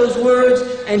forget those words,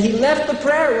 and he left the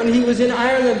prayer when he was in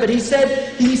Ireland, but he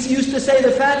said he used to say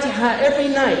the Fatiha every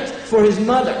night for his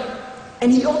mother.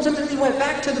 And he ultimately went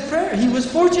back to the prayer. He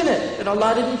was fortunate that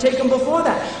Allah didn't take him before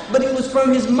that, but it was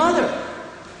from his mother.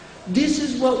 This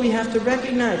is what we have to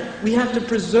recognize. We have to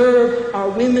preserve our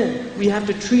women. We have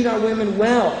to treat our women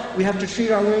well. We have to treat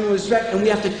our women with respect, and we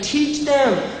have to teach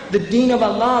them the deen of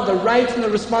Allah, the rights and the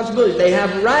responsibilities. They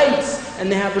have rights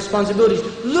and they have responsibilities.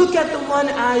 Look at the one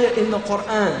ayah in the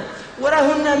Qur'an.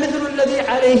 وَلَهُنَّ مِثْلُ الَّذِي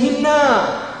عَلَيْهِنَّ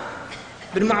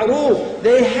بِالْمَعْرُوفِ.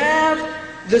 They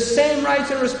have the same rights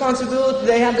and responsibilities.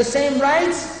 They have the same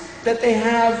rights that they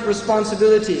have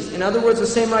responsibilities. In other words, the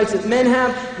same rights that men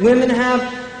have, women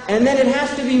have. And then it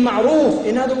has to be ma'roof,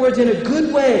 in other words, in a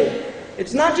good way.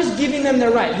 It's not just giving them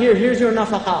their right. Here's your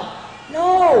nafaqah.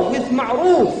 No, with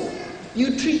ma'roof.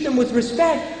 You treat them with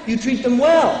respect. You treat them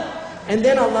well. And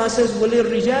then Allah says,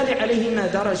 وَلِلْرِجَالِ عَلَيْهِنَّ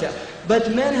دَرَجَةً.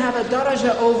 But men have a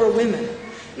daraja over women.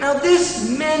 Now this,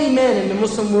 many men in the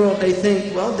Muslim world, they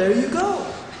think, well, there you go.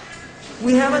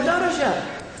 We have a daraja.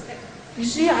 You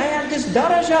see, I have this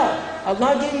daraja.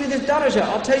 Allah gave me this daraja.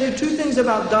 I'll tell you two things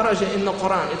about daraja in the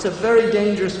Quran. It's a very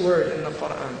dangerous word in the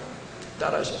Quran.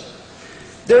 Daraja.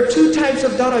 There are two types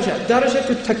of daraja. Daraja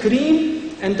to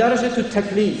takreem and daraja to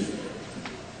taklif.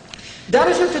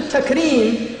 Daraja to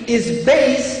takreem is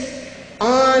based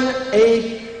on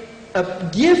a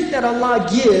gift that Allah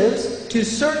gives to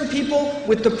certain people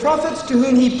with the prophets to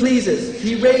whom He pleases.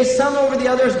 He raised some over the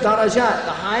others, darajat.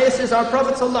 The highest is our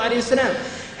Prophet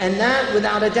ﷺ. And that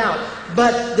without a doubt.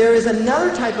 But there is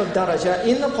another type of daraja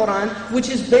in the Quran which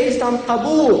is based on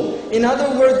qabool. In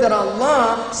other words, that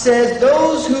Allah says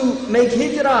those who make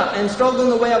hijrah and struggle in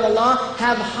the way of Allah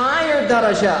have higher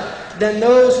daraja than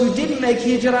those who didn't make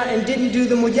hijrah and didn't do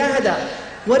the mujahada.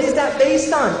 What is that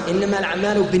based on? إِنَّمَا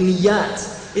الْأَعْمَالُ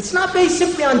بِالنِّيَّاتِ. It's not based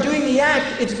simply on doing the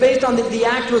act, it's based on that the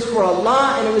act was for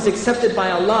Allah and it was accepted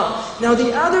by Allah. Now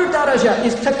the other daraja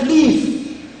is taklif.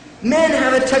 Men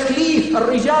have a taklif.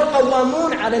 الرِّجَالْ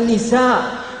قَوَّامُونَ عَلَى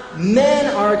النِّسَاءِ.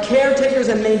 Men are caretakers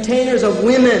and maintainers of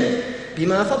women.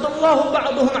 بِمَا فَضَّلَ اللَّهُ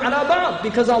بَعْضُهُمْ عَلَى بَعْضٍ.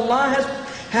 Because Allah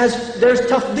there's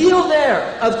tafdeel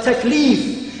there of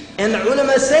taklif. And the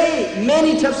ulama say,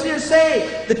 many tafsirs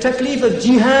say, the taklif of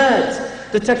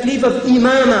jihad, the taklif of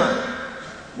imama.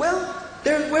 Well,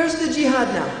 where's the jihad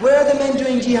now? Where are the men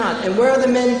doing jihad? And where are the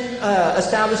men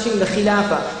establishing the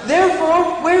khilafah?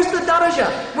 Therefore, where's the daraja?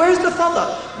 Where's the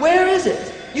fadl? Where is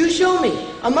it? You show me.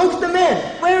 Amongst the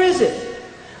men, where is it?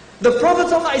 The Prophet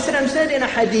ﷺ said in a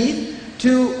hadith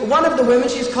to one of the women,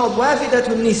 she's called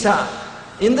Wafidatun Nisa.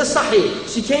 In the Sahih,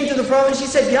 she came to the Prophet and she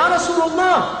said, Ya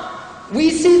Rasulullah, we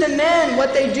see the men,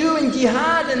 what they do in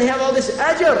jihad and they have all this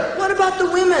ajr. What about the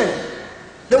women?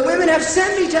 The women have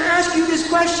sent me to ask you this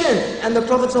question. And the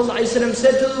Prophet ﷺ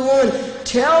said to the woman,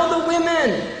 tell the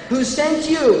women who sent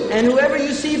you and whoever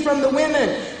you see from the women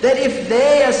that if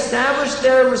they establish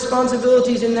their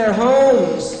responsibilities in their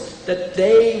homes, that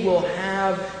they will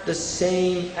have the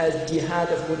same as jihad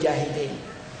of mujahideen.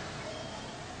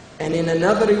 And in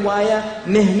another riwayah,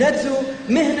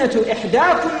 مهنة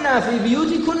إحداكُنَّا في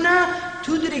بيوتكُنَّا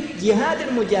تدرك جهاد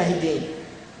المجاهدين.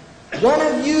 One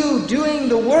of you doing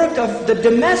the work of the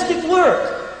domestic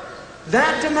work,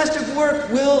 that domestic work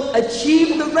will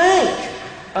achieve the rank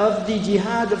of the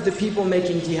jihad of the people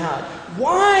making jihad.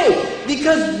 Why?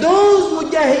 Because those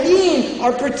mujahideen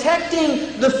are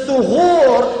protecting the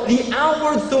thughur, the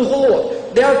outward thughur.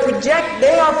 They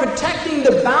are protecting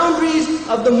the boundaries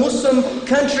of the Muslim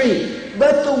country.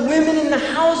 But the women in the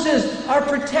houses are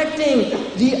protecting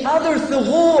the other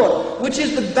thughur, which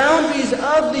is the boundaries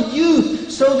of the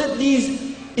youth, so that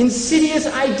these insidious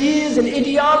ideas and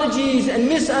ideologies and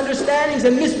misunderstandings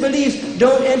and misbeliefs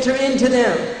don't enter into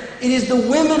them. It is the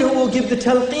women who will give the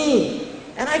talqeen.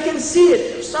 And I can see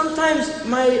it. Sometimes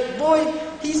my boy,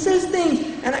 he says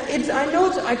things, and I know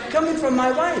it's coming from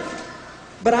my wife.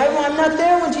 But I'm not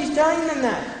there when she's telling them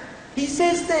that. He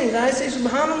says things, and I say,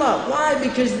 subhanAllah. Why?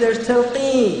 Because there's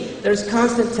talqeen. There's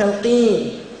constant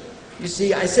talqeen. You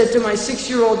see, I said to my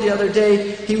 6-year-old the other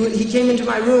day, he came into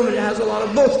my room and it has a lot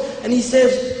of books, and he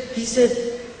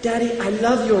said, Daddy, I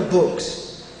love your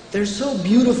books. They're so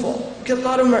beautiful. Because a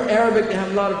lot of them are Arabic, they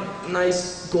have a lot of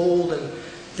nice gold and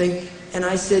things. And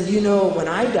I said, you know, when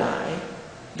I die,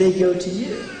 they go to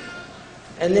you.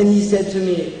 And then he said to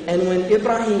me, and when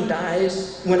Ibrahim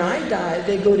dies, when I die,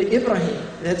 they go to Ibrahim.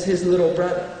 That's his little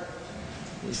brother.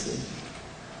 You see.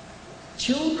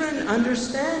 Children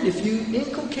understand if you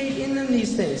inculcate in them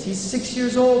these things. He's 6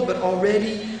 years old, but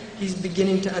already He's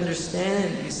beginning to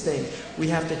understand these things. We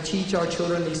have to teach our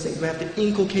children these things. We have to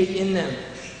inculcate in them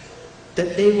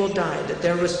that they will die, that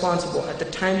they're responsible. At the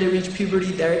time they reach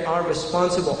puberty, they are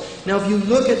responsible. Now if you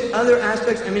look at other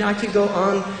aspects, I mean, I could go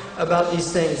on about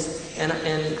these things, and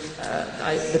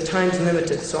the time's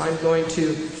limited, so I'm going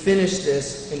to finish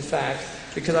this, in fact,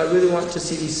 because I really want to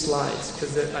see these slides,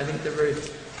 because I think they're very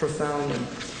profound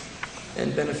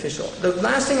and beneficial. The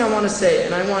last thing I want to say,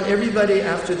 and I want everybody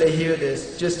after they hear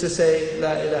this, just to say,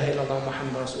 La ilaha illallah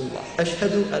Muhammad Rasulullah.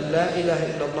 Ashhadu an la ilaha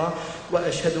illallah wa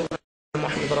ashhadu anna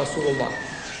Muhammad Rasulullah.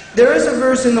 There is a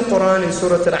verse in the Quran in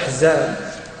Surah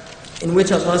Al-Ahzab in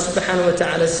which Allah subhanahu wa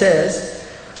ta'ala says,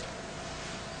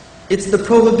 it's the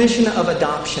prohibition of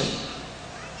adoption.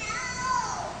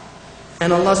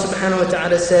 And Allah subhanahu wa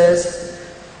ta'ala says,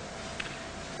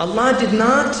 Allah did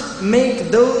not make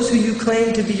those who you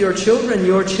claim to be your children,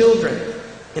 your children.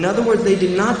 In other words, they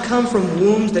did not come from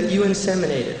wombs that you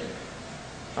inseminated.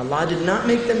 Allah did not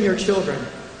make them your children.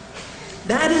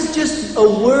 That is just a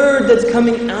word that's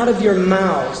coming out of your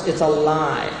mouths. It's a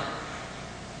lie.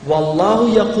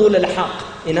 Wallahu yaqul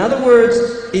al-haq. In other words,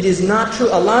 it is not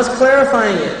true. Allah is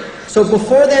clarifying it. So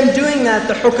before them doing that,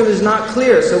 the hukm is not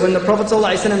clear. So when the Prophet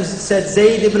ﷺ said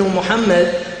Zayd ibn Muhammad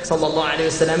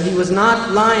ﷺ, he was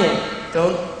not lying.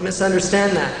 Don't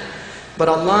misunderstand that. But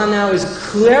Allah now is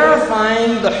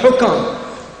clarifying the hukm.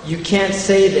 You can't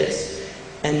say this.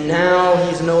 And now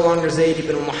he's no longer Zayd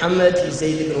ibn Muhammad, he's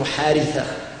Zayd ibn Haritha.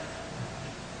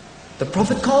 The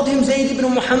Prophet called him Zayd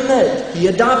ibn Muhammad. He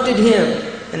adopted him.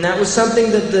 And that was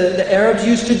something that the Arabs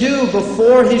used to do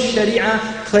before his Sharia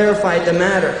clarified the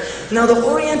matter. Now the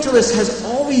Orientalist has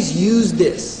always used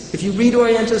this. If you read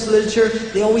Orientalist literature,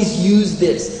 they always use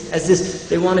this as this,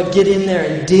 they want to get in there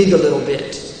and dig a little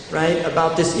bit, right?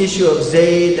 About this issue of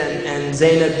Zayd and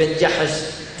Zaynab bin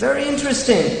Jahash. Very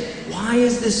interesting. Why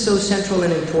is this so central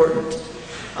and important?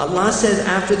 Allah says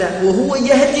after that, وَهُوَ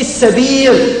يَهْدِي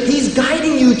السَّبِيلِ. He's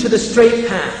guiding you to the straight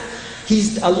path.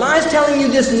 Allah is telling you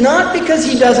this not because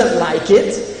He doesn't like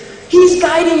it. He's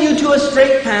guiding you to a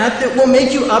straight path that will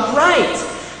make you upright.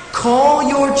 Call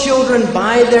your children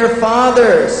by their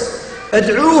fathers.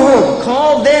 Ad'uhum.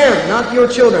 Call them, not your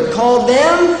children. Call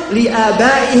them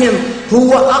لِآبَائِهِمْ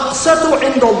هُوَ أَقْسَطُ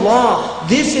عِنْدَ اللَّهِ.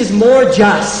 This is more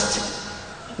just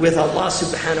with Allah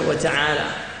subhanahu wa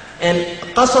ta'ala. And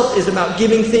qasat is about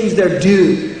giving things their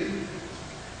due.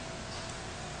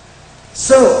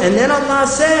 So, and then Allah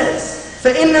says,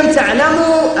 فَإِن لَمْ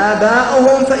تَعْلَمُوا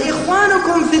آبَاءَهُمْ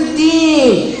فَإِخْوَانُكُمْ فِي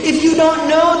الدِّينِ. If you don't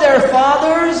know their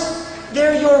fathers,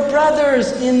 they're your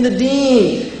brothers in the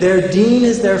deen. Their deen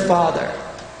is their father.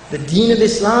 The deen of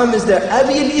Islam is their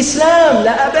Abi al-Islam,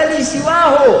 la abali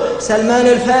siwahu, Salman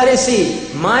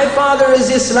al-Farisi. My father is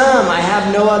Islam. I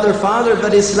have no other father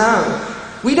but Islam.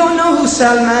 We don't know who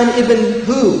Salman ibn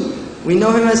who. We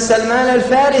know him as Salman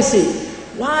al-Farisi.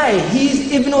 Why?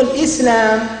 He's Ibn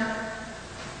al-Islam.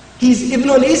 He's Ibn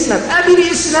al-Islam. Abi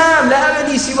al-Islam, la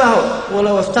abadi siwahu.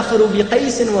 وَلَوْ اَفْتَخِرُوا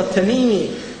بِقَيْسٍ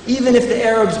وَالتَّمِيمِ. Even if the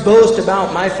Arabs boast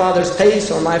about my father's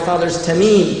Qais or my father's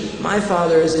Tamim, my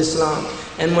father is Islam.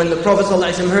 And when the Prophet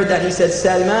ﷺ heard that, he said,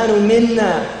 Salmanu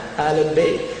minna alul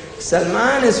bayt.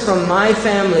 Salman is from my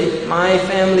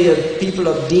family of people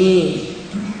of deen.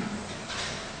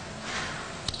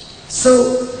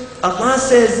 So Allah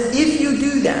says, if you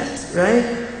do that, right?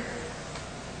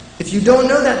 If you don't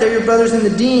know that, they're your brothers in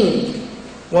the deen.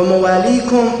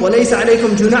 وَمَوَالِيكُمْ وَلَيْسَ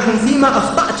عَلَيْكُمْ جُنَاحٌ فِي مَا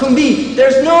أَخْطَأْتُمْ بِهِ.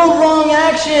 There's no wrong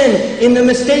action in the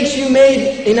mistakes you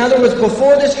made. In other words,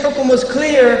 before this hukum was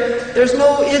clear, there's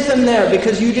no ithm there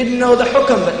because you didn't know the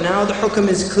hukum, but now the hukum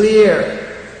is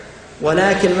clear.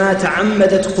 وَلَكِنْ مَا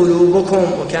تَعَمَّدَتْ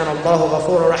قُلُوبُكُمْ وَكَانَ اللَّهُ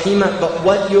غَفُورًا رَحِيمًا. But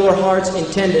what your hearts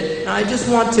intended. Now I just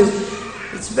want to,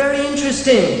 it's very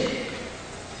interesting.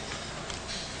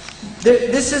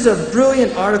 This is a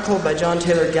brilliant article by John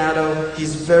Taylor Gatto.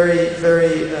 He's a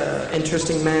very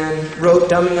interesting man. Wrote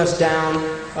Dumbing Us Down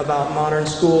about modern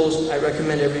schools. I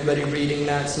recommend everybody reading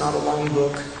that. It's not a long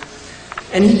book.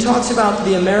 And he talks about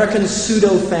the American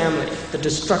pseudo-family, the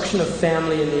destruction of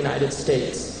family in the United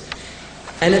States.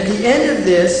 And at the end of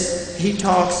this, he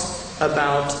talks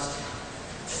about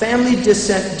family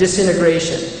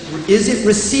disintegration. Is it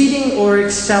receding or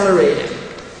accelerating?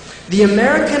 The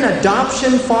American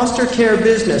adoption foster care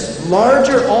business,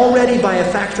 larger already by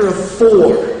a factor of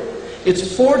 4.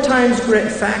 It's 4 times great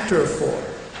factor of 4.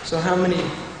 So how many?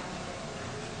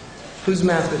 Who's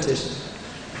mathematician?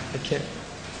 I can't.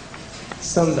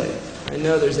 Somebody. I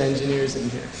know there's engineers in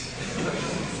here.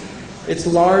 It's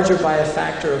larger by a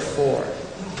factor of 4.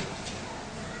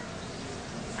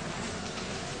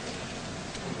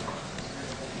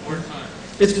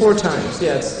 It's 4 times.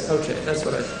 Yeah, it's, okay, that's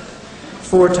what I thought.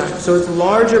 4 times. So it's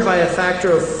larger by a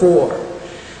factor of 4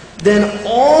 than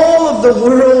all of the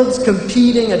world's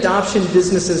competing adoption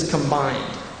businesses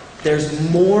combined. There's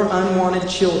more unwanted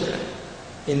children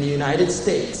in the United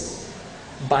States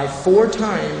by 4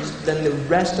 times than the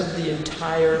rest of the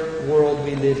entire world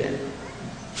we live in.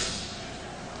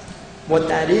 What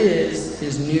that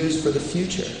is news for the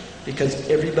future, because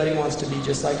everybody wants to be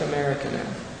just like America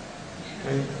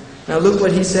now. Right? Now look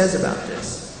what he says about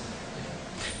this.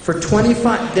 For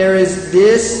 25, there is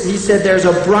this, he said, there's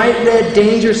a bright red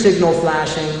danger signal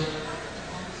flashing.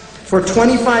 For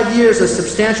 25 years, a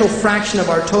substantial fraction of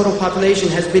our total population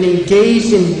has been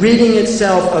engaged in ridding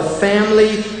itself of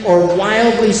family or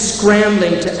wildly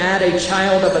scrambling to add a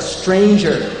child of a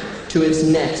stranger to its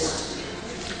nest.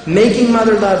 Making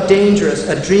mother love dangerous,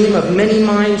 a dream of many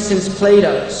minds since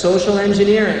Plato, social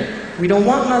engineering. We don't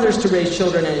want mothers to raise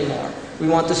children anymore. We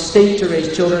want the state to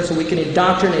raise children so we can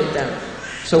indoctrinate them,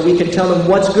 so we can tell them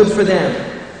what's good for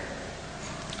them.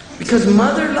 Because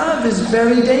mother love is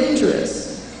very dangerous.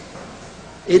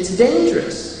 It's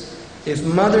dangerous. If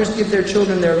mothers give their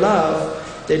children their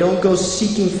love, they don't go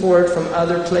seeking for it from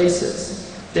other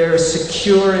places. They're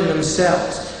secure in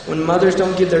themselves. When mothers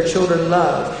don't give their children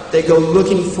love, they go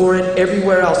looking for it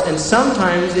everywhere else. And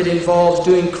sometimes it involves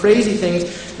doing crazy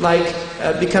things like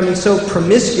becoming so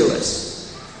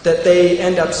promiscuous that they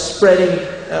end up spreading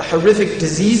horrific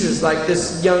diseases like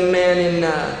this young man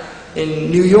in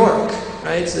New York.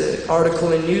 Right? It's an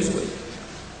article in Newsweek.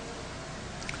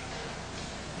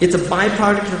 It's a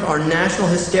byproduct of our national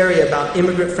hysteria about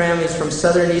immigrant families from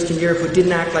Southern and Eastern Europe who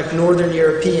didn't act like Northern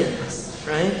Europeans.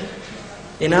 Right?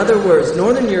 In other words,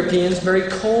 Northern Europeans, very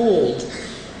cold.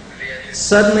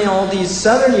 Suddenly all these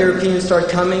Southern Europeans start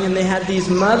coming and they had these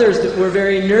mothers that were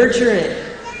very nurturing.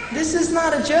 This is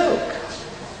not a joke.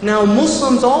 Now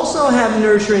Muslims also have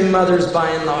nurturing mothers by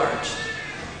and large.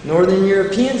 Northern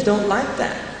Europeans don't like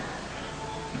that.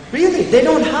 Really, they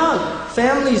don't hug.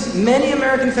 Families, many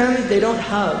American families, they don't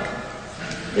hug.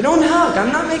 They don't hug.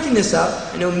 I'm not making this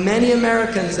up. I know many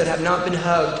Americans that have not been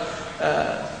hugged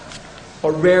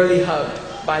or rarely hugged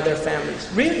by their families.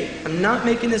 Really, I'm not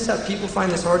making this up. People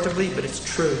find this hard to believe, but it's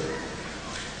true.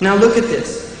 Now look at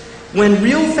this. When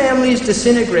real families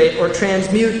disintegrate or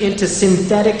transmute into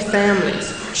synthetic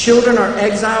families, children are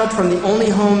exiled from the only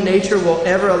home nature will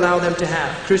ever allow them to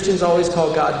have. Christians always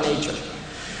call God nature.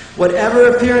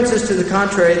 Whatever appearances to the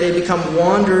contrary, they become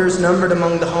wanderers numbered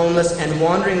among the homeless, and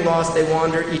wandering lost, they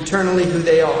wander eternally who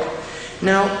they are.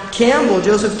 Now,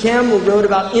 Joseph Campbell wrote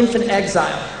about infant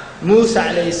exile, Musa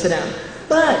alayhi salam.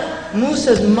 But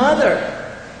Musa's mother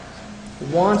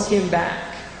wants him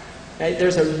back. Right?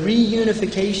 There's a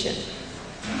reunification.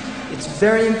 It's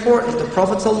very important. The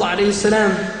Prophet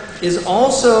ﷺ is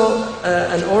also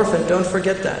an orphan. Don't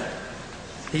forget that.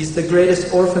 He's the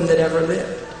greatest orphan that ever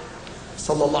lived.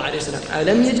 Sallallahu alayhi wa sallam.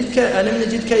 أَلَمْ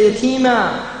يَجِدْكَ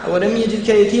يَتِيمًا وَلَمْ يَجِدْكَ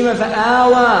يَتِيمًا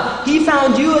فَآوَى. He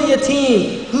found you a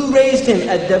yatim. Who raised him?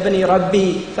 أَدَّبَنِي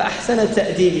رَبِّي فَأَحْسَنَ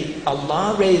تَأْدِيبِي.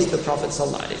 Allah raised the Prophet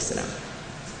sallallahu alayhi wa sallam.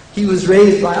 He was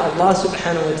raised by Allah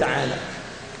subhanahu wa ta'ala.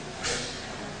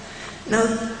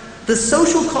 Now, the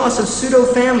social costs of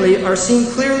pseudo-family are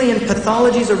seen clearly in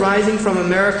pathologies arising from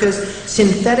America's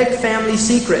synthetic family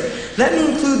secret. Let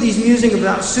me include these musings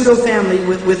about pseudo-family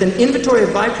with an inventory of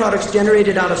byproducts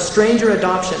generated out of stranger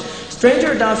adoption.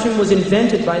 Stranger adoption was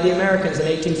invented by the Americans in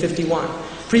 1851.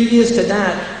 Previous to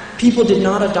that, people did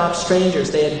not adopt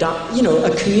strangers. They adopt,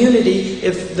 a community,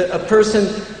 if a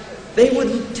person, they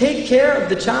would take care of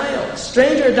the child.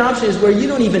 Stranger adoption is where you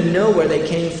don't even know where they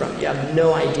came from. You have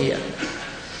no idea.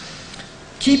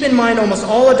 Keep in mind, almost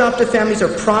all adoptive families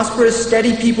are prosperous,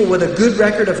 steady people with a good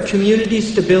record of community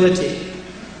stability.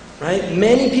 Right?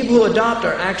 Many people who adopt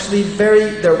are actually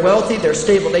they're wealthy, they're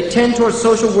stable. They tend towards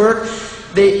social work,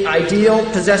 they ideal,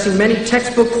 possessing many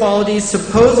textbook qualities,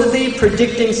 supposedly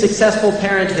predicting successful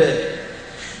parenthood.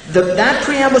 That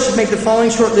preamble should make the following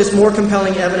short list more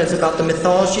compelling evidence about the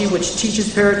mythology which teaches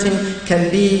parenting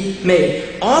can be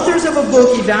made. Authors of a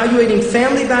book evaluating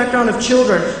family background of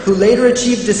children who later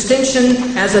achieved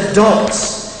distinction as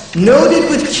adults noted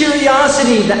with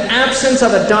curiosity the absence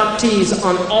of adoptees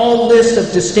on all lists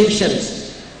of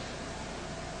distinctions.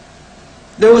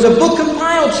 There was a book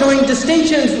compiled showing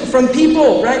distinctions from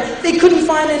people, right? They couldn't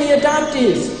find any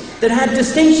adoptees that had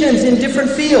distinctions in different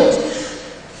fields.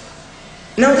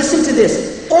 Now listen to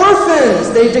this.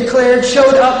 Orphans, they declared,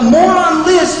 showed up more on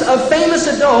lists of famous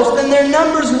adults than their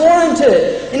numbers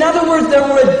warranted. In other words, there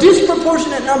were a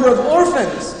disproportionate number of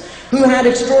orphans who had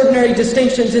extraordinary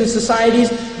distinctions in societies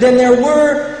than there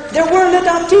weren't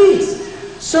adoptees.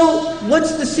 So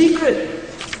what's the secret?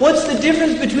 What's the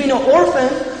difference between an orphan,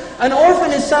 An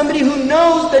orphan is somebody who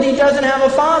knows that he doesn't have a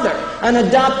father. An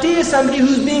adoptee is somebody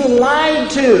who's being lied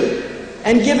to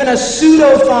and given a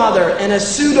pseudo-father and a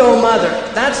pseudo-mother.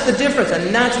 That's the difference,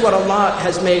 and that's what Allah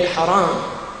has made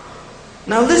haram.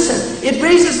 Now listen, it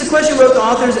raises the question, wrote the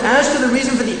authors, as to the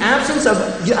reason for the absence of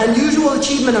unusual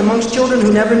achievement amongst children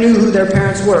who never knew who their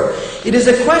parents were. It is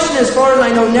a question, as far as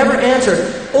I know, never answered.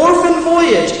 Orphan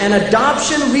Voyage, an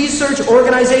adoption research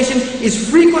organization, is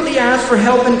frequently asked for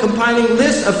help in compiling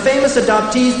lists of famous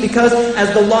adoptees because,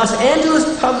 as the Los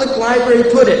Angeles Public Library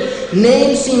put it,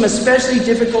 names seem especially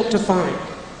difficult to find.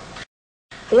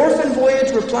 Orphan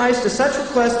Voyage replies to such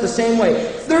requests the same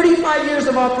way. 35 years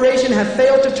of operation have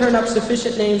failed to turn up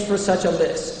sufficient names for such a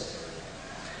list.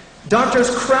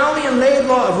 Doctors Crowley and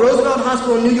Laidlaw of Roosevelt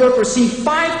Hospital in New York received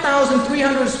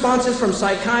 5,300 responses from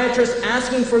psychiatrists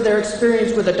asking for their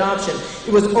experience with adoption.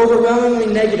 It was overwhelmingly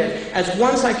negative. As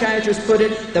one psychiatrist put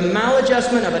it, the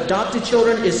maladjustment of adopted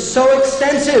children is so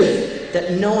extensive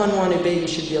that no unwanted baby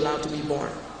should be allowed to be born.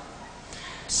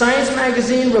 Science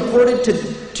magazine reported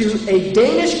to a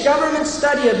Danish government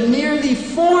study of nearly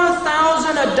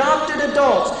 4,000 adopted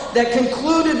adults that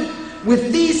concluded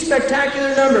with these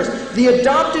spectacular numbers. The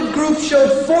adopted group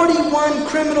showed 41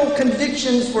 criminal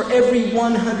convictions for every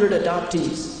 100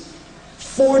 adoptees.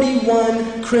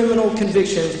 41 criminal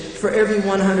convictions for every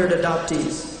 100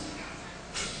 adoptees.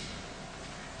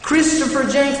 Christopher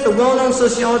Jenks, the well-known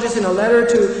sociologist, in a letter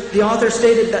to the author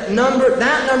stated that number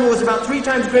was about 3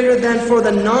 times greater than for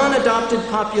the non-adopted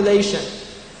population.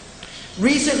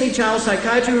 Recently, Child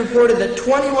Psychiatry reported that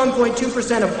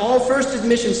 21.2% of all first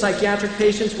admission psychiatric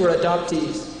patients were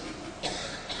adoptees.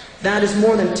 That is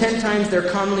more than 10 times their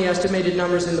commonly estimated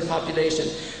numbers in the population.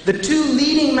 The 2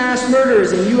 leading mass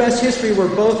murderers in U.S. history were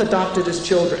both adopted as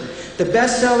children. The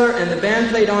bestseller and the band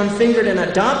played on fingered an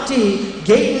adoptee,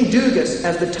 Gayton Dugas,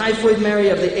 as the Typhoid Mary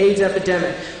of the AIDS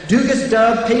epidemic. Dugas,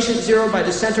 dubbed Patient Zero by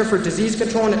the Center for Disease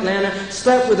Control in Atlanta,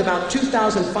 slept with about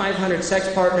 2,500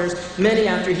 sex partners, many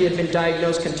after he had been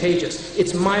diagnosed contagious.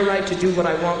 "It's my right to do what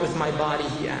I want with my body,"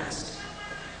 he asked,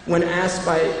 when asked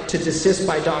to desist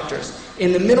by doctors.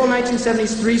 In the middle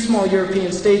 1970s, 3 small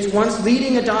European states, once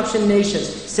leading adoption nations,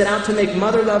 set out to make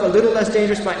mother love a little less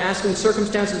dangerous by asking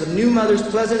circumstances of new mothers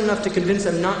pleasant enough to convince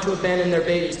them not to abandon their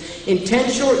babies. In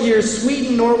 10 short years,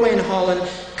 Sweden, Norway, and Holland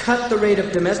cut the rate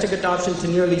of domestic adoption to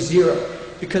nearly 0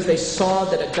 because they saw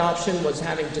that adoption was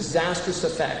having disastrous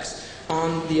effects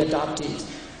on the adoptees.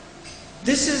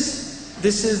 This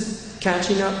is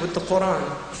catching up with the Quran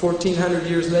 1,400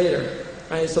 years later.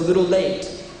 Right? It's a little late.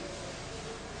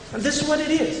 And this is what it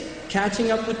is,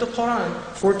 catching up with the Quran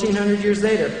 1,400 years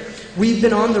later. We've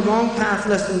been on the wrong path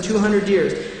less than 200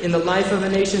 years. In the life of a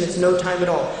nation, it's no time at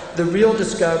all. The real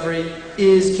discovery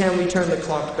is, can we turn the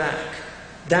clock back?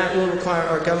 That will require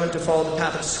our government to follow the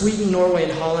path of Sweden, Norway,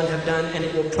 and Holland have done, and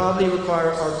it will probably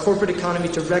require our corporate economy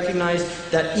to recognize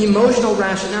that emotional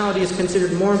rationality is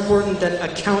considered more important than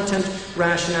accountant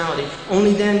rationality.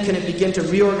 Only then can it begin to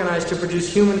reorganize to produce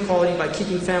human quality by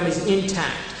keeping families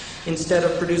intact, instead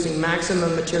of producing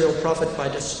maximum material profit by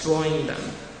destroying them.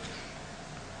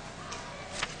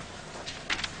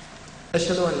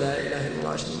 Ashhadu an la ilaha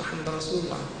illallah, ashhadu Muhammadan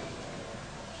Rasulullah.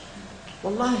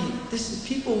 Wallahi, this is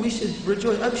people we should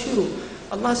rejoice. Abshuru.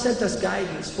 Allah sent us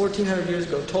guidance 1,400 years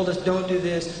ago, told us don't do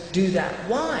this, do that.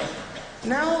 Why?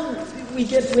 Now we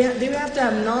have to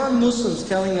have non-Muslims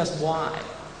telling us why.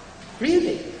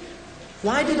 Really?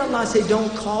 Why did Allah say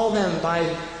don't call them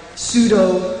by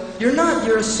pseudo? You're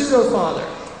a pseudo-father.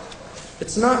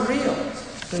 It's not real.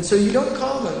 And so you don't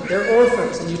call them. They're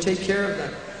orphans and you take care of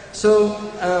them. So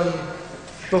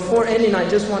before ending, I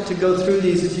just want to go through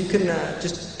these. If you can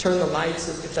just turn the lights,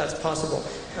 if that's possible.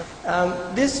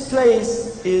 This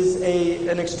place is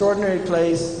an extraordinary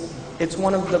place. It's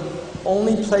one of the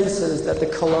only places that the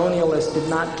colonialists did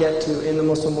not get to in the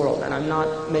Muslim world. And I'm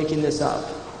not making this up.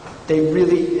 They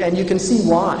really, and you can see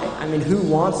why. I mean, who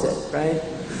wants it, right?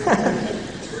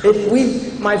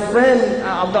 My friend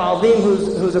Abdul Azim,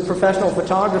 who's a professional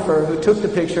photographer who took the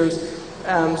pictures,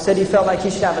 said he felt like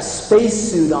he should have a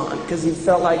spacesuit on because he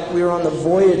felt like we were on the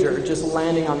Voyager just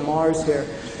landing on Mars here.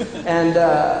 And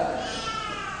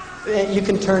you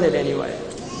can turn it anyway.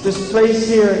 This place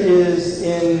here is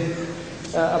in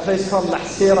a place called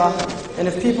Lahsira. And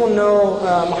if people know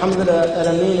Muhammad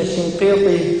al-Amin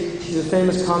al-Shinqiti, he's a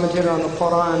famous commentator on the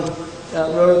Quran,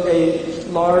 wrote a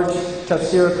large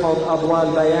tafsir called Adwa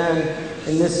al-Bayan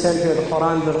in this century of the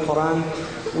Quran,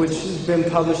 which has been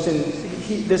published in,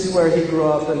 this is where he grew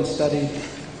up and studied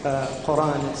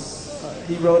Quran.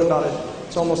 He wrote about it,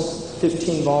 it's almost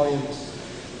 15 volumes,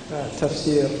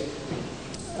 tafsir.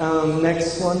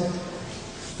 Next one.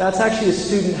 That's actually a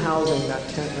student housing, that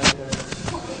tent right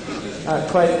there.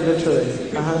 Quite literally.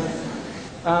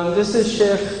 This is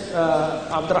Shaykh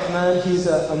Abdurrahman. He's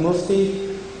a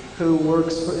mufti who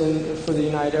works for the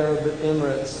United Arab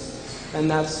Emirates. And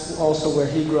that's also where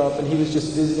he grew up, and he was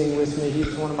just visiting with me.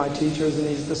 He's one of my teachers, and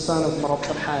he's the son of Marabt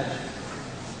al-Hajj.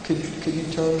 Could you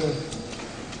turn the...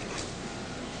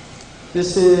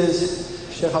 This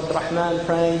is Shaykh Abdurrahman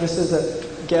praying. This is a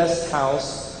guest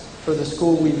house for the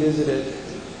school we visited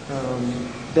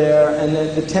there. And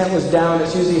the tent was down.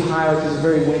 It's usually higher because it's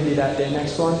very windy that day.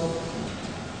 Next one.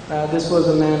 This was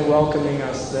a man welcoming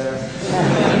us there.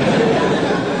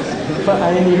 But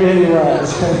I mean, he really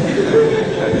was.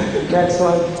 Next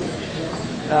one.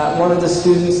 One of the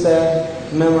students there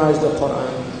memorized the Qur'an.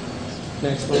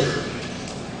 Next one.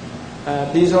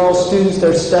 These are all students.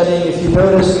 They're studying. If you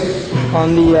notice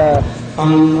on the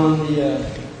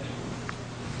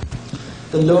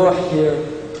lawh here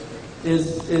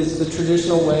is the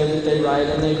traditional way that they write,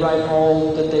 and they write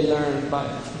all that they learn by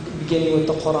beginning with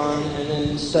the Qur'an and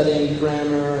then studying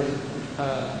grammar and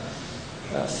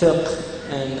fiqh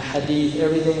and hadith,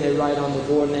 everything they write on the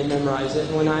board and they memorize it.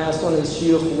 And when I asked one of the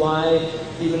shuyukh why,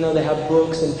 even though they have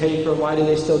books and paper, why do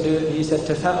they still do it? And he said,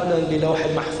 تَفَأُلًا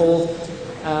بِلَوْحِ الْمَحْفُوظ,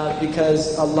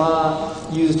 because Allah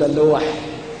used a lawh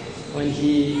when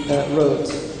He wrote.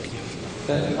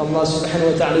 Allah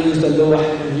subhanahu wa ta'ala used a lawh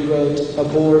when He wrote a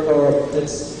board, or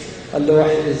it's a lawh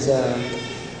is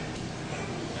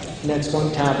next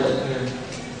one, tablet.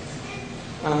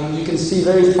 You can see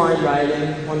very fine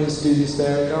writing. One of the students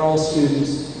there. They're all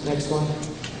students. Next one.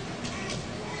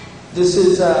 This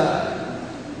is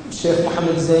Shaykh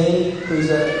Muhammad Zain, who's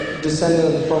a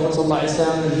descendant of the Prophet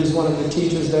ﷺ, and he's one of the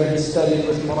teachers there. He studied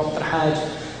with Marabt al-Hajj.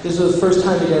 This was the first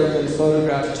time he'd ever been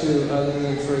photographed too, other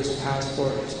than for his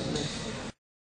passport.